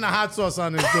ketchup and the hot sauce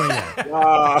on this joint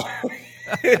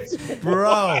yet.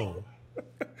 Bro.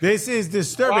 This is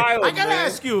disturbing. Wild, I gotta man.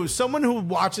 ask you, someone who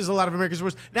watches a lot of American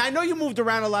sports. Now, I know you moved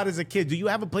around a lot as a kid. Do you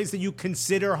have a place that you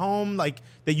consider home, like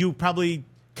that you probably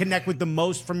connect with the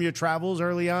most from your travels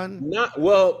early on? Not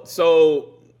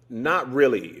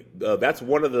really. That's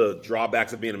one of the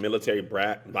drawbacks of being a military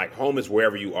brat. Like, home is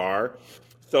wherever you are.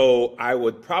 So I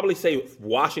would probably say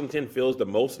Washington feels the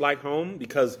most like home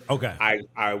because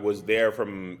I was there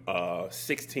from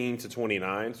 16 to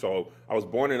 29. So I was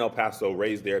born in El Paso,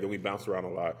 raised there. Then we bounced around a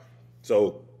lot.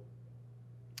 So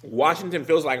Washington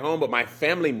feels like home, but my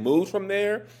family moved from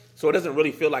there. So it doesn't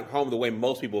really feel like home the way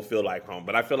most people feel like home.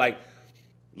 But I feel like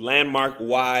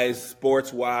landmark-wise,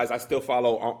 sports-wise, I still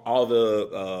follow all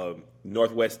the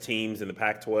Northwest teams in the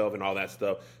Pac-12 and all that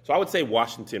stuff. So I would say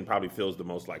Washington probably feels the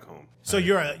most like home. So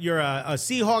you're a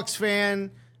Seahawks fan,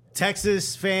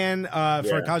 Texas fan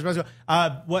for college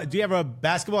basketball. What do you have a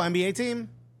basketball NBA team?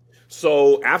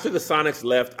 So after the Sonics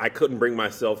left, I couldn't bring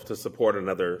myself to support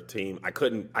another team. I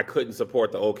couldn't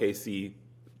support the OKC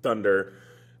Thunder.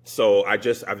 So I've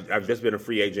just been a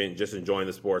free agent, just enjoying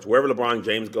the sports. Wherever LeBron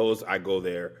James goes, I go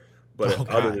there. But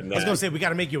other than that, I was gonna say we got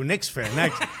to make you a Knicks fan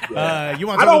next. You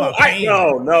want I to talk don't. about pain?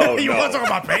 No. You want to talk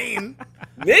about pain?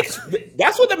 Knicks.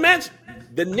 That's what the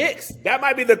Knicks. That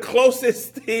might be the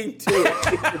closest thing to it.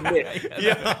 The Knicks.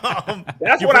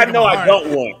 That's what I know. I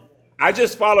don't want. I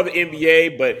just follow the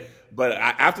NBA, but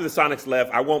after the Sonics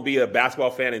left, I won't be a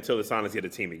basketball fan until the Sonics get a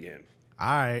team again. All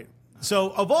right. So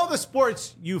of all the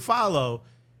sports you follow,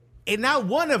 in not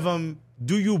one of them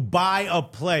do you buy a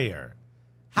player.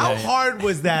 How hard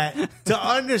was that to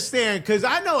understand? Because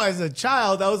I know as a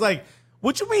child, I was like,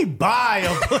 what you mean buy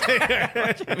a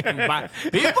player?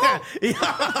 People?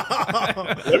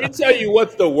 Let me tell you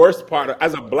what's the worst part.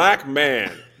 As a black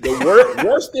man, the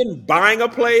worst than buying a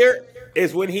player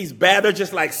is when he's bad. They're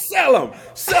just like, sell him.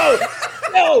 Sell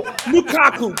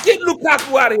Lukaku. Get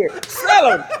Lukaku out of here.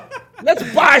 Sell him. Let's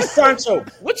buy Sancho.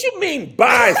 What you mean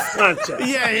buy Sancho?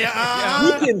 You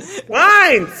You can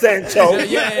sign Sancho.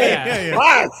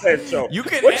 Buy Sancho. You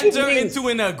can What enter mean? into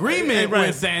an agreement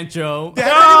with Sancho.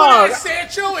 Dog.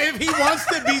 Sancho, if he wants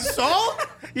to be sold,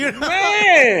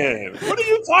 Man, what are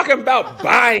you talking about?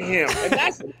 Buy him. And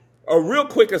that's a real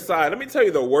quick aside. Let me tell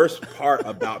you the worst part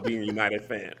about being a United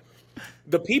fan.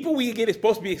 The people we get is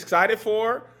supposed to be excited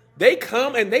for, they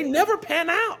come and they never pan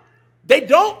out. They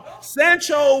don't.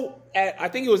 Sancho, I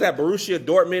think he was at Borussia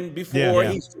Dortmund before.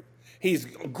 Yeah. He's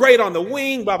great on the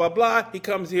wing, blah, blah, blah. He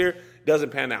comes here,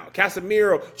 doesn't pan out.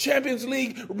 Casemiro, Champions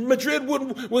League, Madrid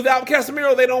without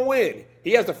Casemiro, they don't win.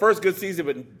 He has the first good season,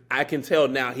 but I can tell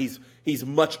now he's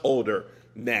much older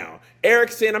now.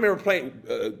 Eriksen, I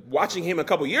remember watching him a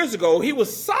couple years ago. He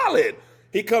was solid.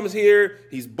 He comes here,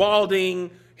 he's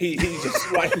balding. He's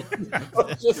just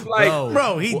like,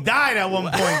 bro, he died at one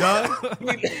point, dog.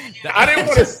 I didn't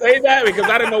want to say that because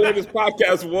I didn't know what this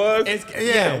podcast was.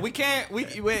 We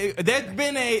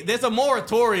can't. There's a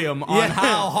moratorium on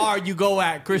how hard you go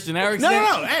at Christian Eriksen.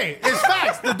 No. Hey, it's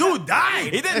facts. The dude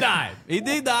died. He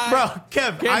did die. Bro,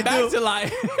 Kev, Came back to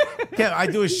life. Kev, I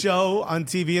do a show on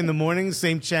TV in the morning,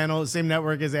 same channel, same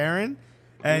network as Aaron.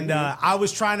 And I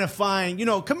was trying to find,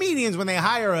 comedians, when they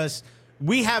hire us,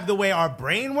 we have the way our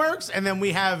brain works, and then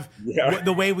we have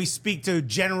the way we speak to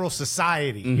general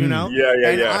society, And on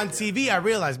TV, I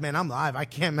realized, man, I'm live. I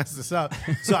can't mess this up.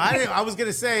 So I was going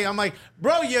to say, I'm like,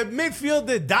 bro, your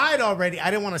midfielder died already.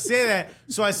 I didn't want to say that.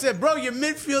 So I said, bro, your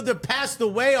midfielder passed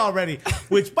away already,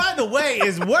 which, by the way,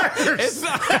 is worse. It's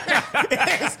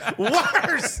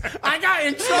worse. I got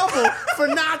in trouble for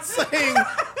not saying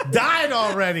died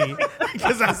already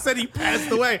because I said he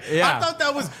passed away. Yeah. I thought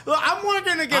that was, I'm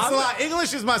working against a lot.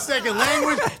 English is my second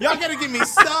language. Y'all got to give me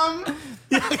some.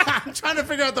 I'm trying to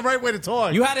figure out the right way to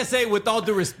talk. You had to say with all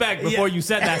due respect before you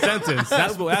said that sentence.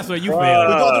 That's where you failed.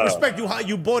 With all due respect,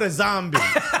 you bought a zombie.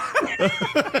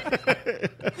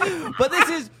 But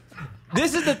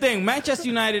this is the thing. Manchester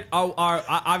United are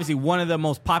obviously one of the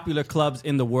most popular clubs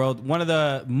in the world, one of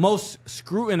the most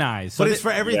scrutinized. So but it's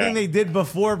for everything they did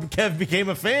before Kev became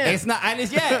a fan. It's not, and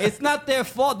it's not their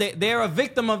fault. They're a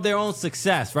victim of their own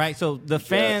success, right? So the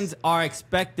fans are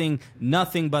expecting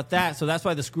nothing but that. So that's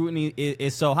why the scrutiny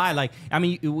is so high. Like, I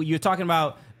mean, you're talking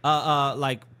about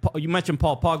like you mentioned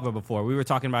Paul Pogba before. We were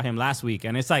talking about him last week,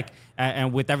 and it's like,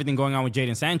 and with everything going on with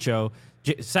Jadon Sancho,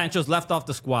 Sancho's left off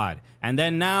the squad, and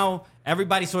then now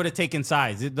everybody's sort of taking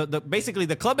sides. Basically,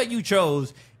 the club that you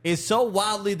chose is so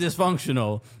wildly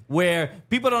dysfunctional where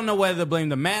people don't know whether to blame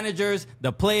the managers,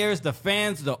 the players, the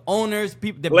fans, the owners.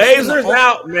 Blazers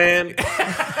out, man.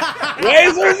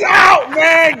 Blazers out,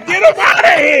 man. Get them out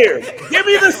of here. Give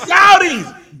me the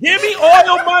Saudis. Give me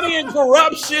oil money and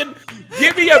corruption.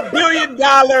 Give me $1 billion.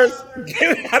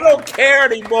 I don't care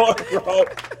anymore, bro.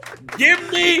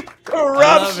 Give me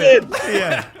corruption.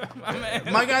 Yeah.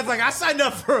 My guy's like, I signed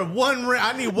up for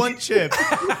I need one chip.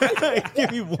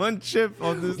 Give me one chip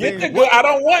on this thing. I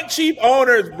don't want cheap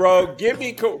owners, bro. Give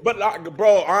me,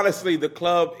 bro, honestly, the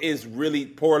club is really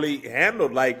poorly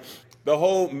handled. Like, the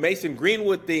whole Mason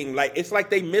Greenwood thing, like, it's like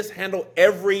they mishandle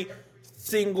every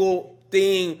single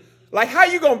thing. Like, how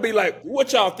you gonna be like,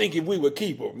 what y'all think if we would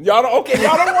keep him? Y'all don't want to,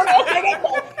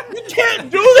 you can't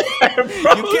do that,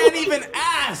 bro. You can't even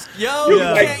ask, yo. You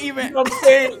can't even. You know what I'm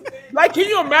saying? Like, can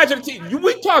you imagine?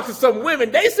 We talked to some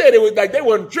women. They said it was like they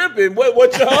wasn't tripping. What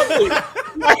y'all think?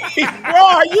 Like, bro,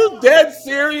 are you dead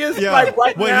serious? Yeah. Like,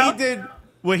 right now?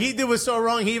 What he did was so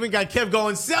wrong, he even got Kev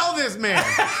going, sell this man.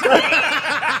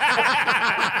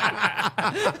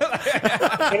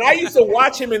 And I used to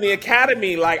watch him in the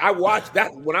academy. Like, I watched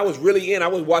that when I was really in. I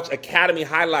would watch academy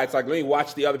highlights. Like, let me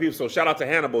watch the other people. So shout out to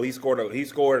Hannibal. He scored. He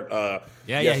scored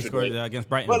against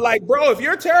Brighton. But like, bro, if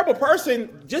you're a terrible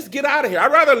person, just get out of here.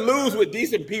 I'd rather lose with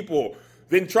decent people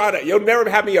than try to. You'll never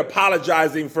have me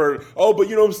apologizing for. But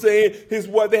you know what I'm saying? Here's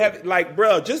what they have. Like,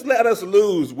 bro, just let us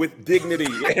lose with dignity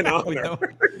and honor.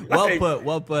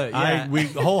 Well put. Yeah. We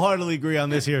wholeheartedly agree on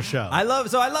this here show. I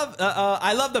love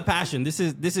the passion. This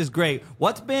is great.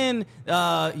 What's been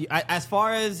as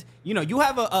far as you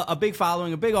have a big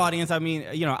following, a big audience. I mean,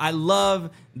 I love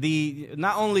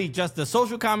not only just the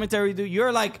social commentary.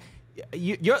 You're like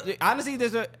you're honestly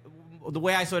the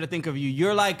way I sort of think of you.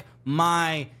 You're like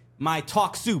my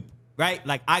talk soup, right?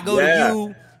 Like I go to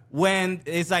you when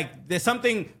it's like there's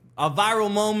something, a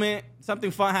viral moment, something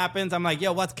fun happens. I'm like,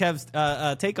 yo, what's Kev's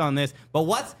take on this? But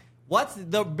what's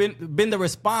been the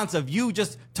response of you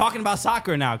just talking about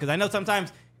soccer now? Because I know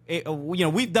sometimes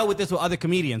we've dealt with this with other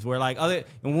comedians where like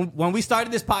when we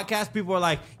started this podcast, people were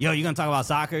like, yo, you're gonna talk about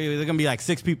soccer? There's gonna be like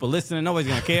 6 people listening, nobody's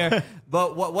gonna care.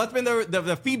 But what's been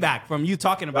the feedback from you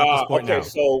talking about the sport now? Okay,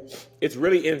 so it's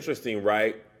really interesting,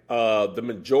 right? The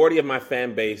majority of my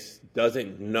fan base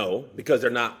doesn't know because they're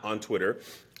not on Twitter.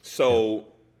 So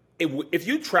if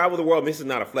you travel the world, and this is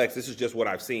not a flex, this is just what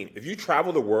I've seen. If you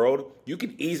travel the world, you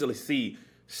can easily see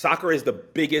soccer is the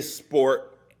biggest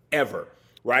sport ever,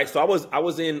 right? So I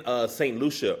was in St.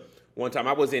 Lucia one time.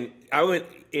 I went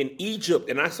in Egypt,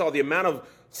 and I saw the amount of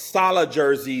Salah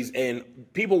jerseys and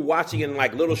people watching in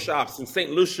like little shops in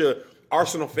St. Lucia.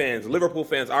 Arsenal fans, Liverpool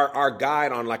fans. Our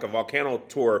guide on like a volcano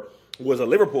tour was a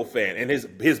Liverpool fan, and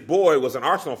his boy was an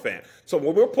Arsenal fan. So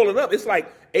when we were pulling up, it's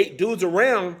like 8 dudes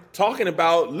around talking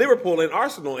about Liverpool and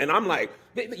Arsenal, and I'm like,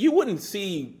 you wouldn't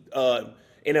see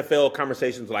NFL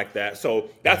conversations like that. So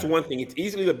that's one thing. It's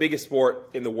easily the biggest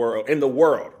sport in the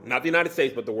world, not the United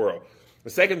States, but the world. The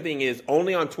second thing is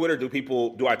only on Twitter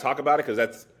do I talk about it, because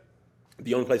that's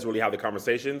the only place to really have the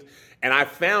conversations. And I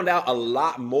found out a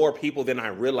lot more people than I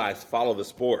realized follow the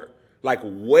sport. Like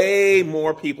way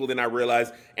more people than I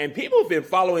realized. And people have been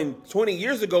following 20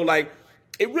 years ago. Like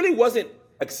it really wasn't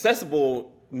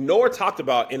accessible nor talked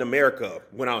about in America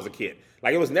when I was a kid.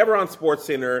 Like it was never on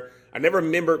SportsCenter. I never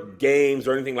remember games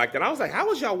or anything like that. I was like, how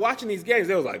was y'all watching these games?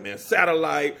 They was like, man,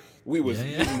 satellite. We was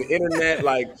using the internet.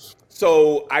 Like,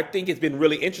 so I think it's been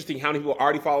really interesting how many people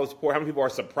already follow the sport, how many people are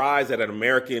surprised that an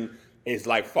American is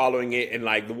like following it. And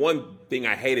like the one thing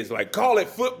I hate is like, call it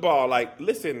football. Like,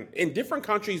 listen, in different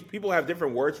countries, people have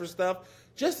different words for stuff.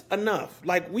 Just enough.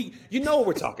 Like you know what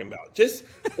we're talking about. Just,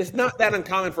 it's not that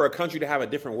uncommon for a country to have a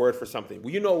different word for something.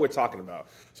 Well, you know what we're talking about.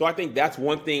 So I think that's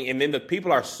one thing. And then the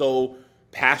people are so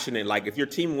passionate. Like if your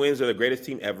team wins, they're the greatest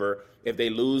team ever. If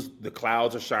they lose, the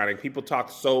clouds are shining. People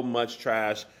talk so much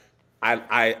trash.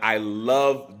 I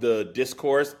love the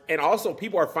discourse. And also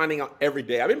people are finding out every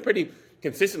day. I've been pretty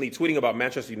consistently tweeting about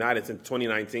Manchester United since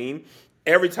 2019.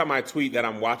 Every time I tweet that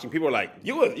I'm watching, people are like,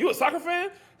 you a soccer fan?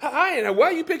 Hi, and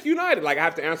why you pick United? Like I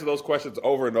have to answer those questions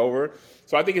over and over.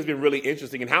 So I think it's been really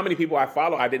interesting. And how many people I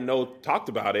follow I didn't know talked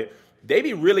about it. They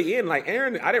be really in. Like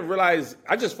Aaron, I didn't realize,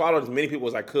 I just followed as many people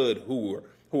as I could who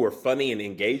were funny and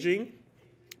engaging.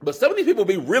 But some of these people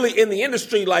be really in the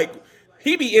industry, like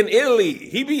he be in Italy.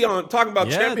 He be on talking about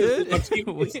Champions League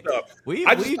and stuff. We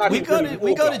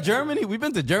go to Germany. We've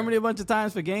been to Germany a bunch of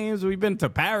times for games. We've been to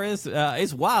Paris.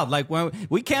 It's wild. Like when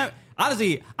we can't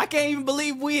honestly, I can't even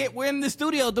believe we're in the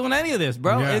studio doing any of this,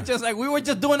 bro. Yeah. It's just like we were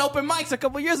just doing open mics a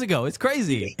couple years ago. It's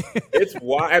crazy. It's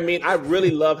why, I mean, I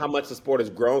really love how much the sport has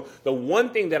grown. The one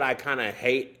thing that I kind of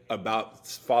hate about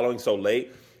following so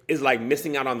late is like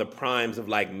missing out on the primes of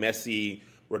like Messi,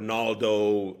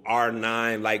 Ronaldo,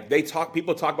 R9. Like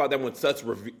people talk about them with such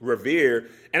revere.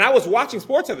 And I was watching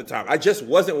sports at the time. I just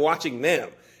wasn't watching them.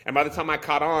 And by the time I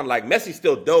caught on, like Messi's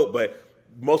still dope, but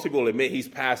most people will admit he's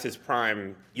past his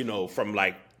prime, from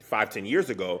like 5-10 years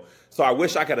ago. So I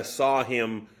wish I could have saw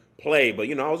him play. But,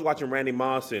 I was watching Randy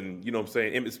Moss and,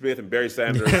 Emmitt Smith and Barry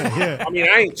Sanders. Yeah. I mean,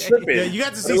 I ain't tripping. Yeah, you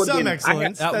got to see some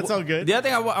excellence. That's all good. The other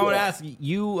thing I want to ask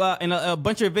you, in a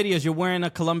bunch of videos, you're wearing a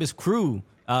Columbus Crew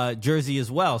jersey as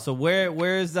well. So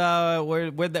where's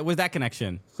that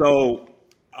connection? So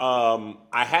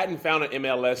I hadn't found an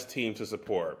MLS team to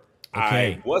support.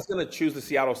 Okay. I was going to choose the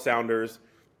Seattle Sounders.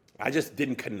 I just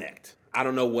didn't connect. I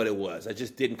don't know what it was. I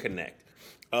just didn't connect.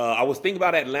 I was thinking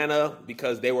about Atlanta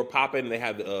because they were popping. They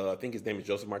had, I think his name is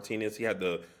Joseph Martinez. He had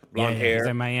the blonde hair. He's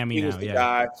in Miami he now. was the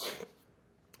guy.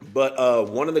 But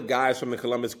one of the guys from the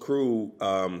Columbus Crew,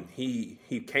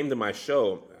 he came to my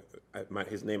show.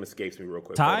 His name escapes me real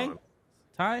quick. Ty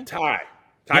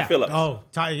Ty Phillips. Oh,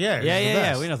 Ty, yeah.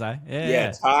 Yeah. We know Ty.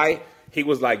 Yeah. Ty. He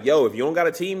was like, yo, if you don't got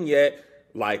a team yet,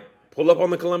 like, pull up on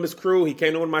the Columbus Crew. He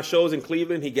came to one of my shows in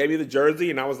Cleveland. He gave me the jersey,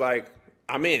 and I was like,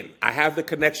 I'm in. I have the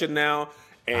connection now.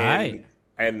 And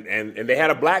they had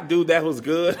a black dude that was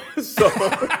good. So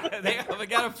they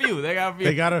got a few. They got a few. Yeah,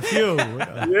 they got a few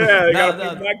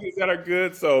black dudes that are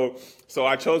good. So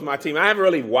I chose my team. I haven't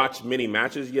really watched many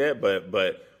matches yet,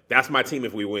 but that's my team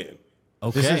if we win.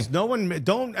 Okay. This is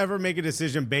don't ever make a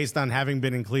decision based on having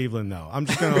been in Cleveland, though. I'm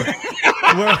just going to.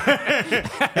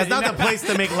 That's not the place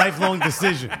to make lifelong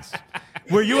decisions.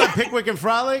 Were you at Pickwick and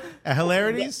Frolic at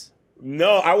Hilarities?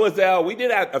 No, I was. We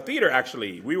did at a theater,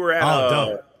 actually. We were at,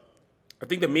 I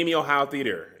think, the Mimi, Ohio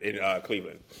Theater in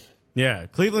Cleveland. Yeah,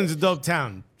 Cleveland's a dope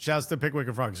town. Shouts to Pickwick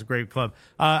and Frolic. It's a great club.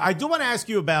 I do want to ask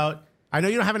you about, I know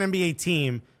you don't have an NBA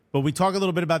team, but we talk a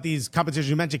little bit about these competitions.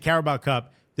 You mentioned Carabao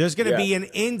Cup. There's going to be an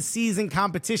in-season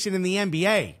competition in the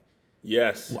NBA.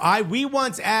 Yes. We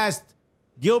once asked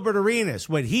Gilbert Arenas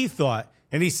what he thought,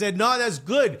 and he said, no, that's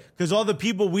good, because all the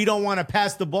people we don't want to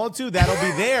pass the ball to, that'll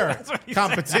be their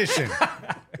competition.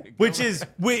 Which is,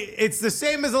 it's the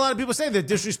same as a lot of people say. They're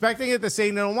disrespecting it. They're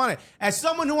saying they don't want it. As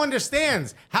someone who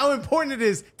understands how important it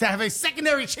is to have a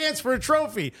secondary chance for a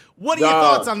trophy, what are your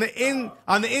thoughts on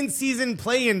the in-season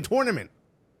play-in tournament?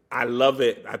 I love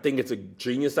it. I think it's a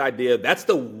genius idea. That's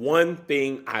the one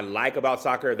thing I like about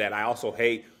soccer that I also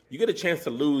hate. You get a chance to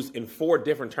lose in 4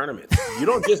 different tournaments. You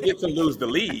don't just get to lose the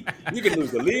league. You can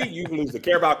lose the league. You can lose the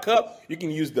Carabao Cup. You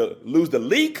can lose the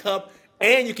League Cup,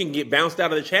 and you can get bounced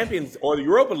out of the Champions or the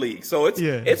Europa League. So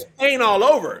it's pain all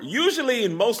over. Usually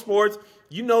in most sports,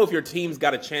 if your team's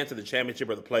got a chance at the championship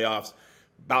or the playoffs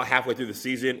about halfway through the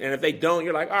season, and if they don't,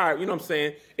 you're like, all right, you know what I'm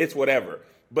saying? It's whatever.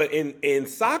 But in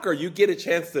soccer, you get a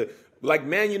chance to, like,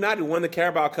 Man United won the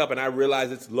Carabao Cup, and I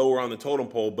realize it's lower on the totem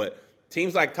pole, but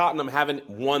teams like Tottenham haven't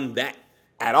won that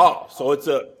at all. So it's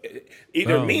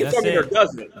either means something or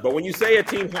doesn't. But when you say a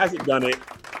team hasn't done it,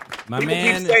 people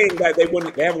keep saying that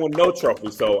they haven't won no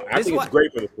trophy. So I think it's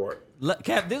great for the sport.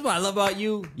 Kev, this is what I love about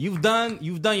you. You've done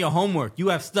your homework. You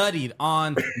have studied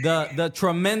on the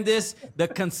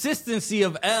consistency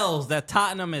of L's that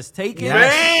Tottenham has taken.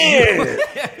 Man!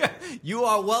 You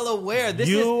are well aware.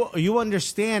 You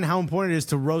understand how important it is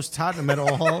to roast Tottenham at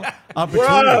all opportunities.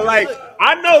 Bro, like,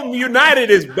 I know United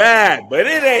is bad, but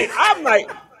it ain't. I'm like,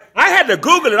 I had to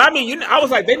Google it. I mean, I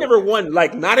was like, they never won,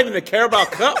 like, not even the Carabao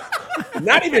Cup.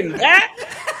 Not even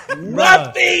that.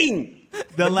 Nothing.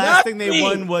 The last thing they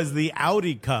won was the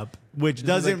Audi Cup, which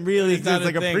doesn't really exist. It's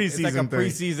like a preseason It's like a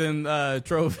preseason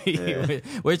trophy. Yeah.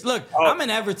 Which, look, I'm an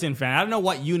Everton fan. I don't know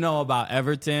what you know about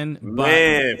Everton. But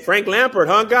man, Frank Lampard,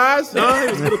 huh, guys? He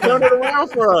was going to turn it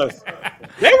around for us.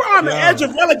 They were on the edge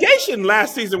of relegation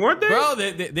last season, weren't they? Bro,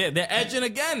 they're edging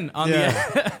again on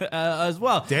the as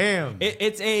well. Damn.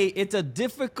 It's a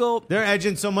difficult. They're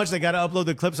edging so much they got to upload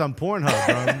the clips on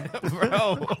Pornhub,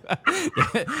 bro.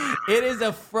 It is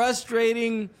a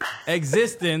frustrating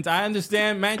existence. I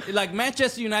understand, like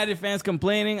Manchester United fans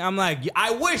complaining. I'm like,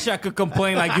 I wish I could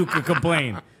complain like you could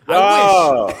complain.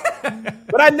 I wish.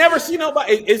 But I never see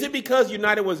nobody. Is it because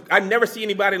United was? I never see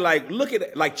anybody like look at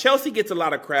it. Like Chelsea gets a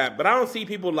lot of crap, but I don't see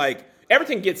people like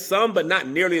Everton gets some, but not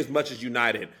nearly as much as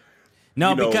United.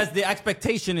 No, because the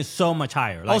expectation is so much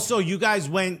higher. Like, also, you guys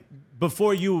went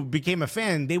before you became a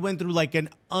fan. They went through like an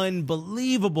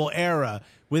unbelievable era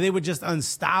where they were just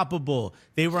unstoppable.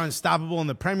 They were unstoppable in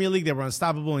the Premier League. They were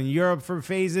unstoppable in Europe for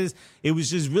phases. It was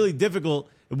just really difficult.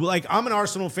 Like, I'm an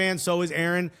Arsenal fan, so is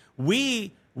Aaron.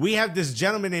 We have this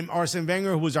gentleman named Arsene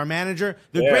Wenger who was our manager,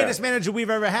 the greatest manager we've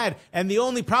ever had. And the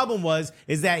only problem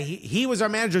is that he was our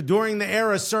manager during the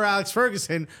era Sir Alex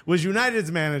Ferguson was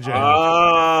United's manager.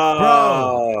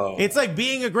 Bro, it's like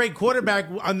being a great quarterback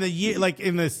on the year, like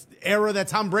in this era that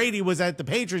Tom Brady was at the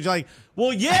Patriots. You're like,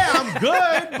 well, yeah, I'm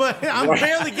good, but I'm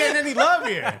barely getting any love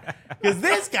here because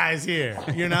this guy's here,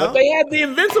 you know? But they had the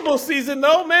Invincible season,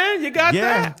 though, man. You got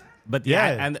that? But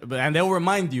and they'll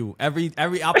remind you every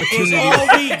opportunity. It's all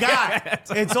we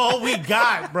got. It's all we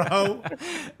got, bro.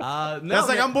 That's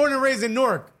like, I'm born and raised in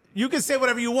Newark. You can say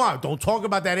whatever you want. Don't talk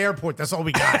about that airport. That's all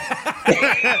we got.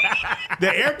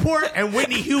 The airport and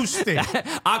Whitney Houston.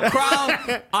 Our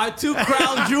two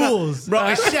crown jewels. Bro,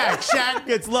 and Shaq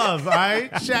gets love, all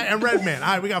right? Shaq and Redman.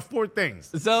 All right, we got 4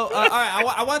 things. So, all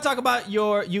right, I want to talk about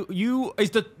you're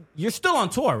still on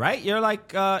tour, right? You're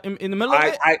like in the middle of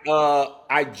it?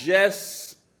 I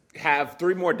just have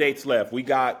 3 more dates left. We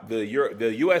got the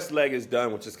U.S. leg is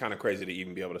done, which is kind of crazy to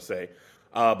even be able to say.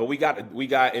 But we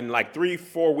got in like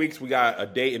 3-4 weeks, we got a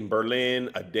date in Berlin,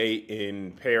 a date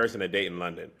in Paris, and a date in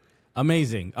London.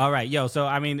 Amazing. All right, yo. So,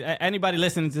 I mean, anybody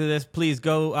listening to this, please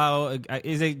go.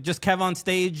 Is it just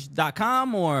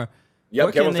KevOnStage.com or?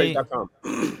 Yep,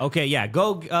 KevOnStage.com. Okay, yeah.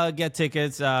 Go get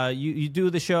tickets. You do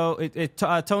the show.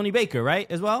 Tony Baker, right,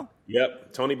 as well?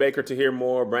 Yep, Tony Baker to hear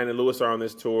more. Brandon Lewis are on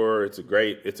this tour. It's a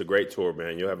great tour,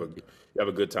 man. You'll have a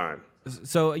good time.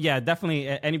 So yeah, definitely.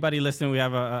 Anybody listening, we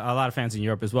have a lot of fans in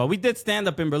Europe as well. We did stand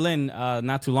up in Berlin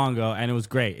not too long ago, and it was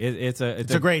great. It's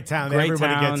a great town.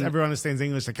 Everyone understands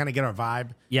English. They kind of get our vibe.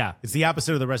 Yeah, it's the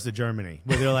opposite of the rest of Germany,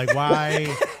 where they're like,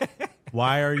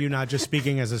 why are you not just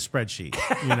speaking as a spreadsheet?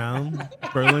 You know,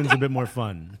 Berlin's a bit more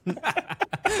fun.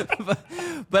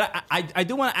 But I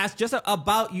do want to ask just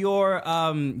about your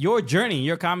journey,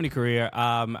 your comedy career.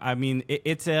 I mean,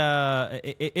 it's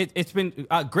been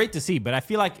great to see, but I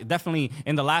feel like definitely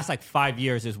in the last like 5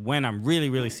 years is when I'm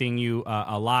really seeing you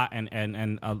a lot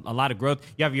and a lot of growth.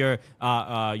 You have your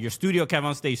studio,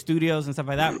 KevOnStage Studios, and stuff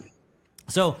like that.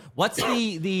 So what's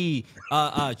the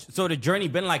sort of journey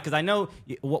been like? Because I know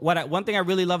one thing I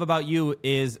really love about you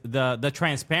is the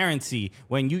transparency.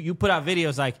 When you put out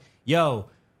videos like, yo,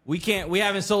 we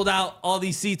haven't sold out all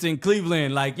these seats in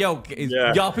Cleveland. Like, yo,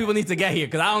 y'all people need to get here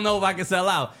because I don't know if I can sell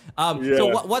out.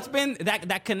 So what's been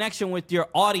that connection with your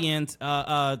audience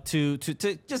to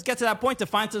just get to that point, to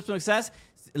find some success?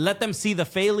 Let them see the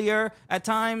failure at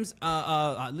times.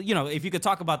 If you could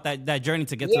talk about that journey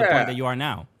to get to the point that you are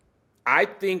now. I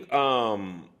think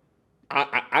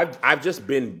I've just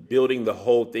been building the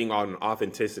whole thing on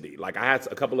authenticity. Like, I had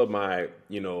a couple of my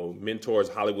mentors,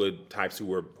 Hollywood types who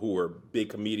were big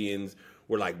comedians,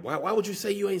 were like, why would you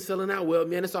say you ain't selling out? Well,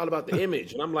 man, it's all about the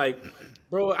image. And I'm like,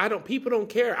 bro, people don't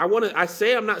care. I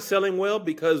say I'm not selling well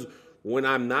because when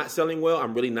I'm not selling well,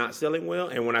 I'm really not selling well.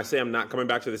 And when I say I'm not coming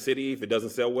back to the city if it doesn't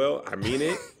sell well, I mean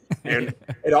it. And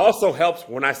it also helps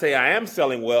when I say I am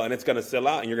selling well and it's going to sell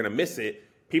out and you're going to miss it.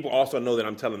 People also know that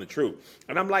I'm telling the truth.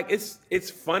 And I'm like, it's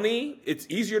funny. It's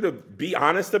easier to be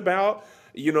honest about.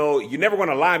 You never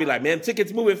want to lie and be like, man,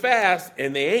 tickets moving fast,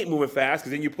 and they ain't moving fast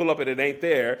because then you pull up and it ain't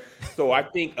there. So I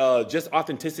think just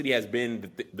authenticity has been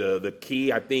the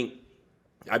key. I think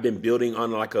I've been building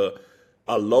on like a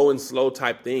low and slow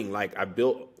type thing. Like, I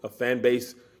built a fan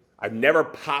base. I've never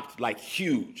popped like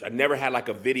huge. I never had like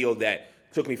a video that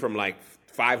took me from like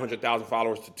 500,000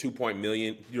 followers to 2.1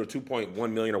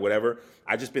 million or whatever.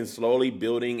 I've just been slowly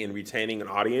building and retaining an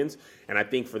audience. And I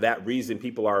think for that reason,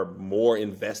 people are more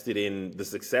invested in the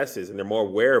successes and they're more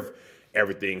aware of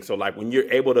everything. So like when you're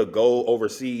able to go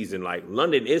overseas, and like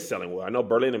London is selling well. I know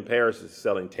Berlin and Paris is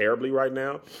selling terribly right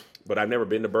now, but I've never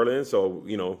been to Berlin. So,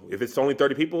 if it's only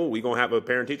 30 people, we're going to have a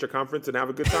parent-teacher conference and have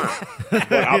a good time.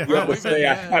 But I'll be able to say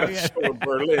I had a show in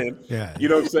Berlin. Yeah. You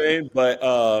know what I'm saying?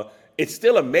 But it's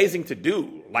still amazing to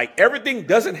do. Like, everything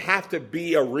doesn't have to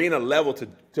be arena level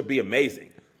to be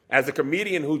amazing. As a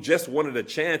comedian who just wanted a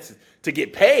chance to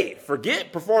get paid,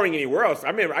 forget performing anywhere else.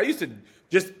 I mean, I used to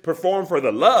just perform for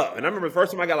the love. And I remember the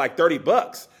first time I got like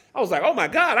 $30. I was like, oh my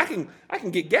God, I can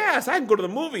get gas. I can go to the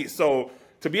movies. So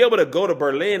to be able to go to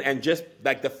Berlin and just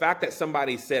like the fact that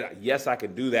somebody said, yes, I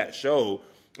can do that show,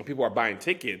 and people are buying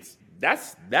tickets,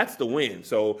 that's the win.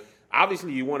 So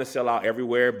obviously, you want to sell out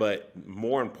everywhere, but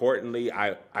more importantly,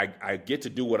 I get to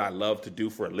do what I love to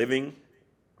do for a living.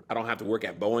 I don't have to work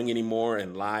at Boeing anymore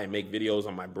and lie and make videos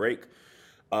on my break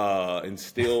and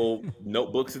steal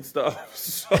notebooks and stuff.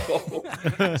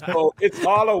 So it's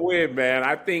all a win, man.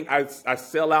 I think I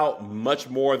sell out much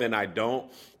more than I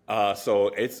don't.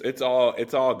 So it's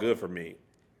all good for me.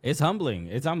 It's humbling.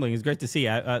 It's humbling. It's great to see.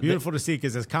 Beautiful to see,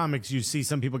 because as comics, you see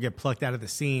some people get plucked out of the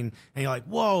scene, and you're like,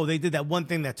 "Whoa!" They did that one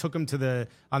thing that took them to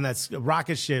on that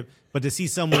rocket ship. But to see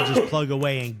someone just plug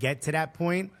away and get to that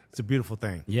point, it's a beautiful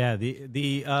thing. Yeah.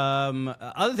 The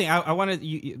other thing I wanted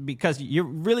you, because you're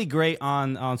really great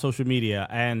on social media,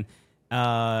 and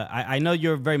I know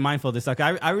you're very mindful of this. Like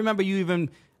I remember you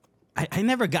even.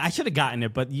 I should have gotten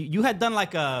it, but you had done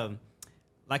like a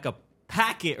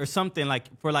packet or something like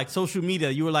for like social media.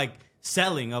 You were like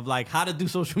selling of like how to do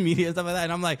social media and stuff like that.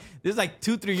 And I'm like, this is like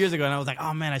 2-3 years ago, and I was like,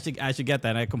 oh man, I should get that.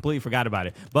 And I completely forgot about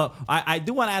it. But I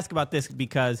do want to ask about this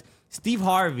because Steve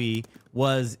Harvey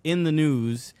was in the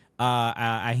news.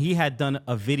 He had done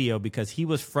a video because he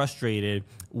was frustrated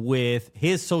with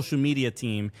his social media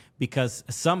team because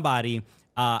somebody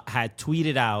had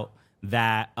tweeted out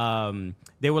that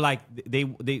they were like they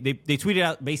tweeted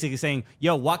out basically saying,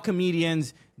 yo, what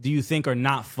comedians do you think are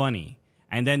not funny?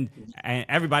 And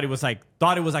everybody was like,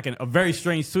 thought it was like a very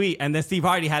strange tweet. And then Steve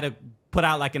Harvey had to put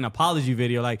out like an apology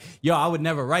video, like, yo, I would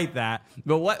never write that.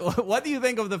 But what do you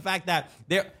think of the fact that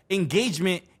their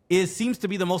engagement seems to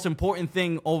be the most important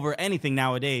thing over anything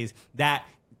nowadays, that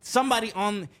somebody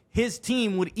on his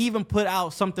team would even put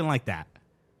out something like that?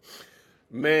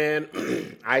 Man,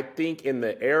 I think in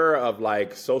the era of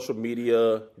like social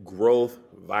media growth,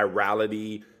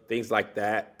 virality, things like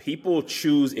that, people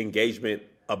choose engagement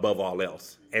above all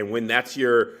else. And when that's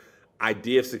your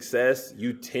idea of success,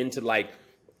 you tend to like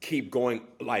keep going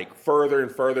like further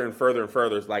and further and further and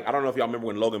further. It's like, I don't know if y'all remember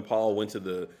when Logan Paul went to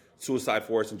the suicide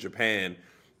forest in Japan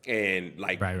and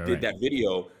like did that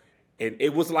video. And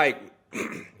it was like,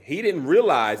 he didn't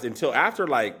realize until after,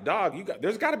 like, dog,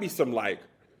 there's got to be some like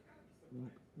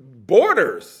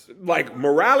borders, like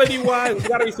morality wise. There's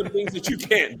got to be some things that you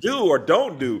can't do or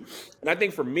don't do. And I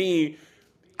think for me,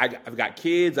 I've got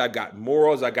kids, I've got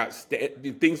morals, I got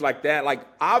things like that. Like,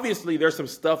 obviously there's some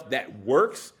stuff that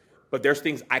works, but there's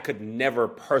things I could never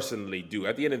personally do.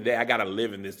 At the end of the day, I got to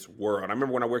live in this world. I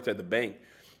remember when I worked at the bank,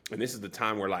 and this is the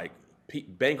time where like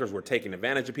bankers were taking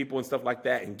advantage of people and stuff like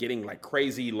that and getting like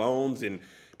crazy loans and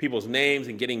people's names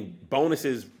and getting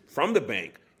bonuses from the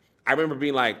bank. I remember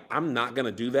being like, I'm not going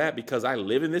to do that because I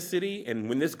live in this city. And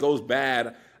when this goes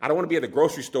bad, I don't want to be at the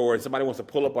grocery store and somebody wants to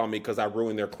pull up on me because I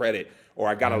ruined their credit or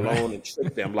I got a loan and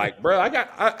tricked them. Like, bro,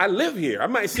 I live here. I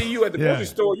might see you at the grocery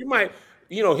store. You might,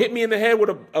 hit me in the head with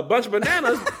a bunch of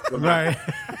bananas. Right.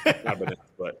 Not bananas,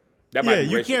 but that might be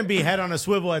you racist. can't be head on a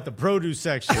swivel at the produce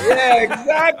section. Yeah,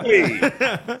 exactly.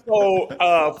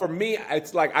 So for me,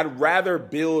 it's like I'd rather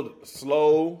build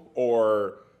slow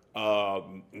or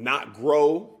not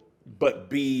grow, but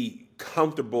be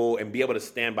comfortable and be able to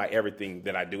stand by everything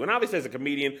that I do. And obviously, as a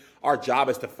comedian, our job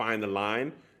is to find the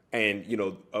line and,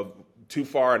 of too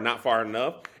far and not far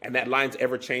enough. And that line's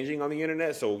ever changing on the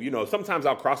internet. So, sometimes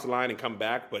I'll cross the line and come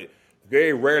back, but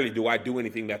very rarely do I do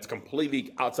anything that's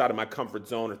completely outside of my comfort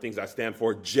zone or things I stand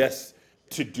for just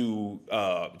to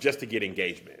get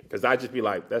engagement. Because I just be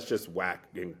like, that's just whack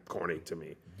and corny to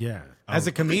me. Yeah. As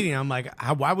a comedian, I'm like,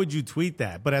 why would you tweet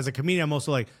that? But as a comedian, I'm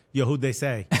also like, yo, who'd they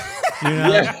say?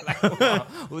 Yeah.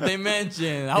 Who they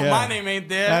mention? I hope my name ain't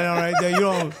there. I know, right there. You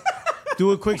don't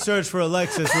do a quick search for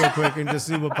Alexis real quick and just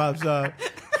see what pops up.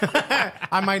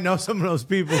 I might know some of those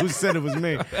people who said it was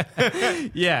me.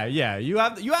 Yeah. You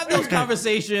have those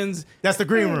conversations. That's the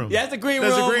green room. Yeah, that's the green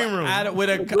That's room. the green room. With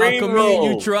a comedian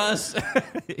you trust.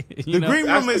 The green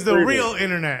room is the real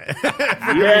internet.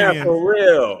 Yeah, for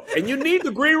real. And you need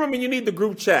the green room and you need the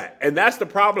group chat. And that's the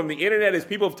problem. The internet is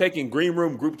people have taken green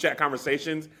room group chat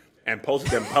conversations and posted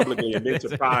them publicly and been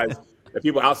surprised that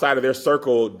people outside of their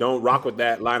circle don't rock with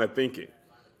that line of thinking.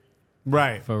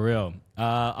 Right. For real.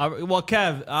 Well,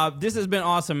 Kev, this has been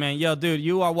awesome, man. Yo, dude,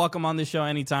 you are welcome on the show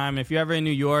anytime. If you're ever in New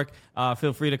York,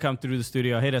 feel free to come through the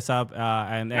studio. Hit us up.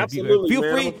 And absolutely, feel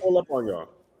man. free. I'm gonna pull up on y'all.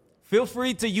 Feel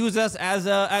free to use us as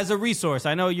a resource.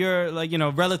 I know you're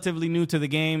relatively new to the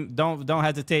game. Don't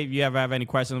hesitate. If you ever have any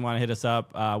questions, want to hit us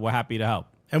up. We're happy to help.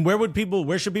 And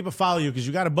where should people follow you? Because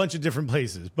you got a bunch of different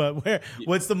places. But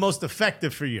what's the most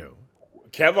effective for you?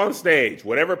 KevOnStage,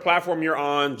 whatever platform you're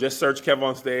on, just search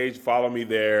KevOnStage. Follow me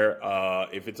there.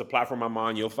 If it's a platform I'm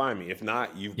on, you'll find me. If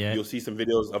not, you'll see some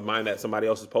videos of mine that somebody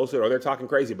else has posted, or they're talking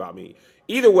crazy about me.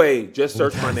 Either way, just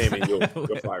search my name and you'll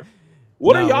find me.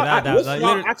 What No, are y'all? without doubt. What's Like, y'all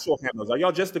literally- actual handles? Are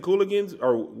y'all just the Cooligans,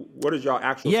 or what is y'all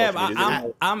actual? Yeah, social media? Is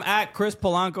it- I'm at Chris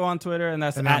Polanco on Twitter, and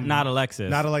that's And at I'm Not Alexis.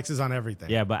 Not Alexis on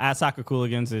everything. Yeah, but at Soccer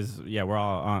Cooligans is we're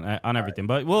all on everything.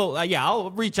 But we'll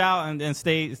I'll reach out and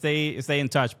stay in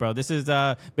touch, bro. This has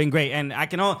been great, and I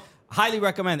can highly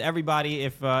recommend everybody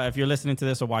if you're listening to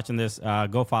this or watching this,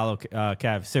 go follow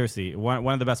Kev. Seriously, one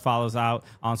of the best follows out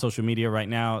on social media right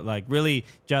now. Like really,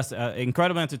 just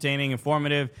incredible, entertaining,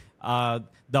 informative.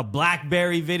 The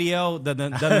BlackBerry video, the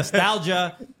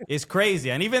nostalgia is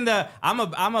crazy, and even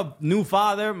I'm a new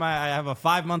father. I have a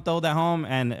 5-month-old at home,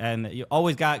 and you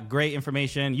always got great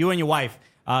information. You and your wife,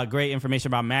 great information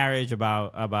about marriage,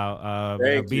 about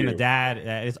being a dad.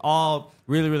 It's all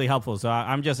really, really helpful. So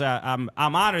I'm just I'm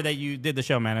honored that you did the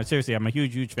show, man. Seriously, I'm a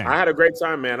huge fan. I had a great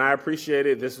time, man. I appreciate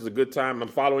it. This was a good time. I'm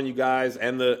following you guys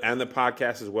and the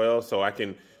podcast as well, so I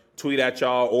can tweet at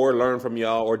y'all or learn from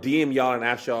y'all or DM y'all and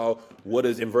ask y'all what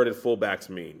does inverted fullbacks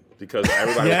mean, because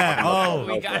everybody.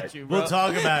 We got you, bro. We'll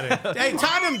talk about it. Hey,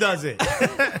 Tottenham does it.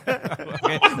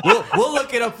 Okay. We'll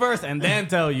look it up first and then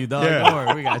tell you, dog. Yeah. Don't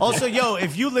worry, we got you. Also, yo,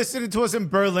 if you listening to us in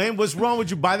Berlin, what's wrong with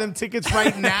you? Buy them tickets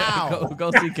right now. go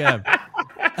see Kev.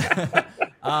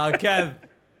 Kev,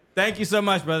 thank you so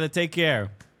much, brother. Take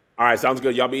care. All right, sounds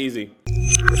good. Y'all be easy.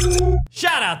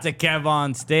 Shout out to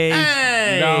KevOnStage,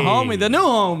 Hey! the new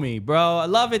homie, bro. I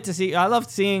love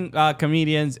seeing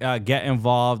comedians get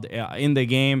involved in the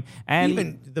game, and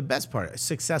Even the best part,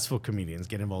 successful comedians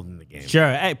get involved in the game.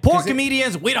 sure, hey, poor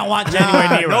comedians, we don't want you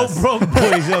anywhere near no us. broke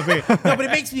boys up here. No, but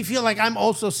it makes me feel like I'm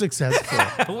also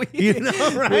successful. You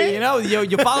know, right? You know,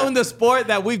 you're following the sport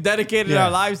that we've dedicated Yeah.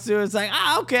 our lives to. It's like,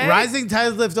 okay. Rising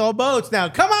tides lift all boats. Now,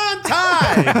 come on,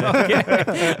 tide.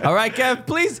 Okay. All right, Kev,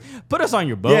 please put us on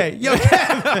your boat. Yeah, yo,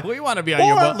 Kev, We want to be on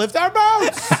your or boat. lift our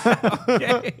boats.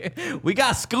 Okay. We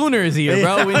got schooners here,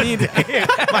 bro. We need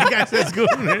My guy said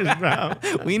schooners, bro.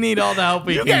 we need all the help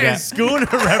we You can getting get. schooner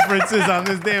references on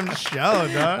this damn show,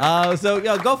 dog. So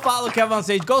go follow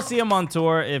KevOnStage. Go see him on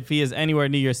tour if he is anywhere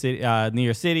near your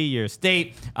city, your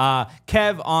state.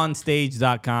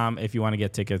 KevOnStage.com if you want to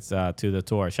get tickets to the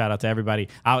tour. Shout out to everybody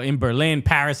out in Berlin,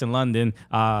 Paris, and London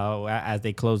as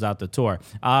they close out the tour.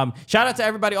 Shout out to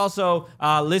everybody also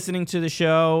listening to the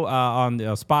show on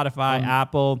Spotify,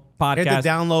 Apple Podcast. Hit the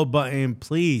download button,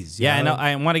 please. Yeah, yo.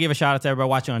 I want to give a shout out to everybody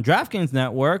watching on DraftKings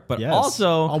Network, but Yes.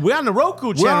 also Oh, we're on the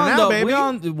Roku channel now,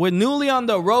 baby. we're newly on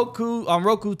the Roku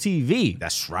TV.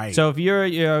 That's right. So if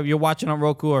you're watching on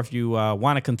Roku, or if you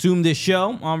want to consume this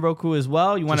show on Roku as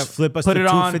well, you want to just flip us put to it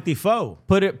on 254.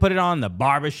 put it on the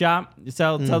barbershop.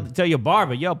 Tell your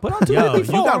barber, yo, put on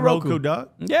 254. Yo, you got on Roku, dog.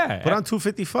 Yeah, Put on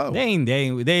 254. They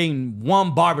ain't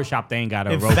one barbershop they ain't got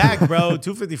a In Roku. fact, bro,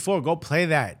 254, go play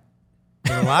that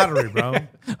in the lottery, bro.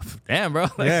 Damn, bro.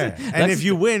 Yeah. And if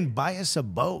you win, buy us a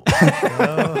boat.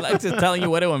 Lex is telling you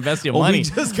where to invest your Oh, money. we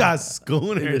just got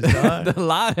schooners, dog.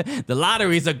 The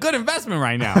lottery is a good investment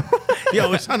right now.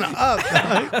 Yo, it's on the up,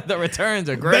 dog. The returns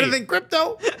are great. Better than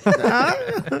crypto?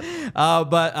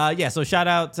 So shout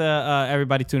out to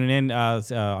everybody tuning in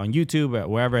on YouTube or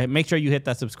wherever. Make sure you hit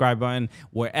that subscribe button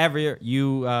wherever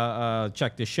you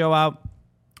check this show out.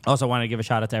 Also, want to give a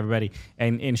shout out to everybody.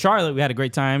 And in Charlotte, we had a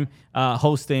great time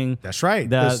hosting. That's right.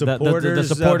 The supporters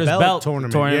belt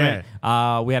tournament.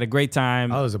 Yeah. We had a great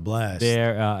time. That was a blast.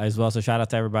 There as well. So shout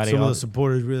out to everybody. Some of the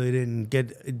supporters really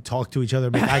didn't talk to each other,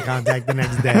 make eye contact the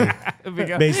next day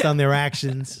based on their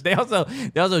actions. They also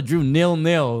drew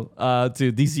 0-0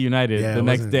 to DC United the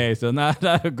next day. So not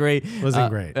a great.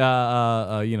 Wasn't great.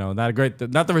 Not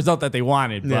the result that they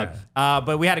wanted.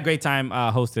 But we had a great time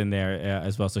hosting there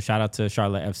as well. So shout out to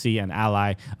Charlotte FC and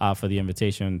Ally for the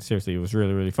invitation. Seriously, it was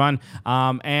really, really fun.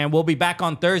 And we'll be back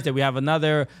on Thursday. We have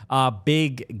another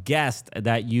big guest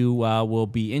that you will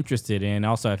be interested in.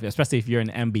 Also, especially if you're an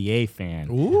NBA fan.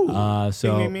 Ooh.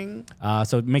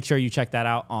 So make sure you check that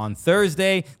out on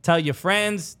Thursday. Tell your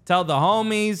friends, tell the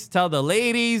homies, tell the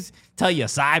ladies, tell your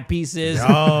side pieces.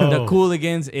 Yo. The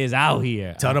Cooligans is out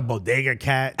here. Tell the bodega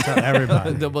cat, tell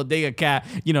everybody. The bodega cat,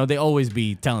 they always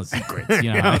be telling secrets. They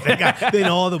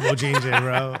know all the bojinja,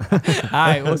 bro. All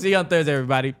right, we'll see you on Thursday,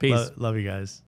 everybody. Peace. Love you guys.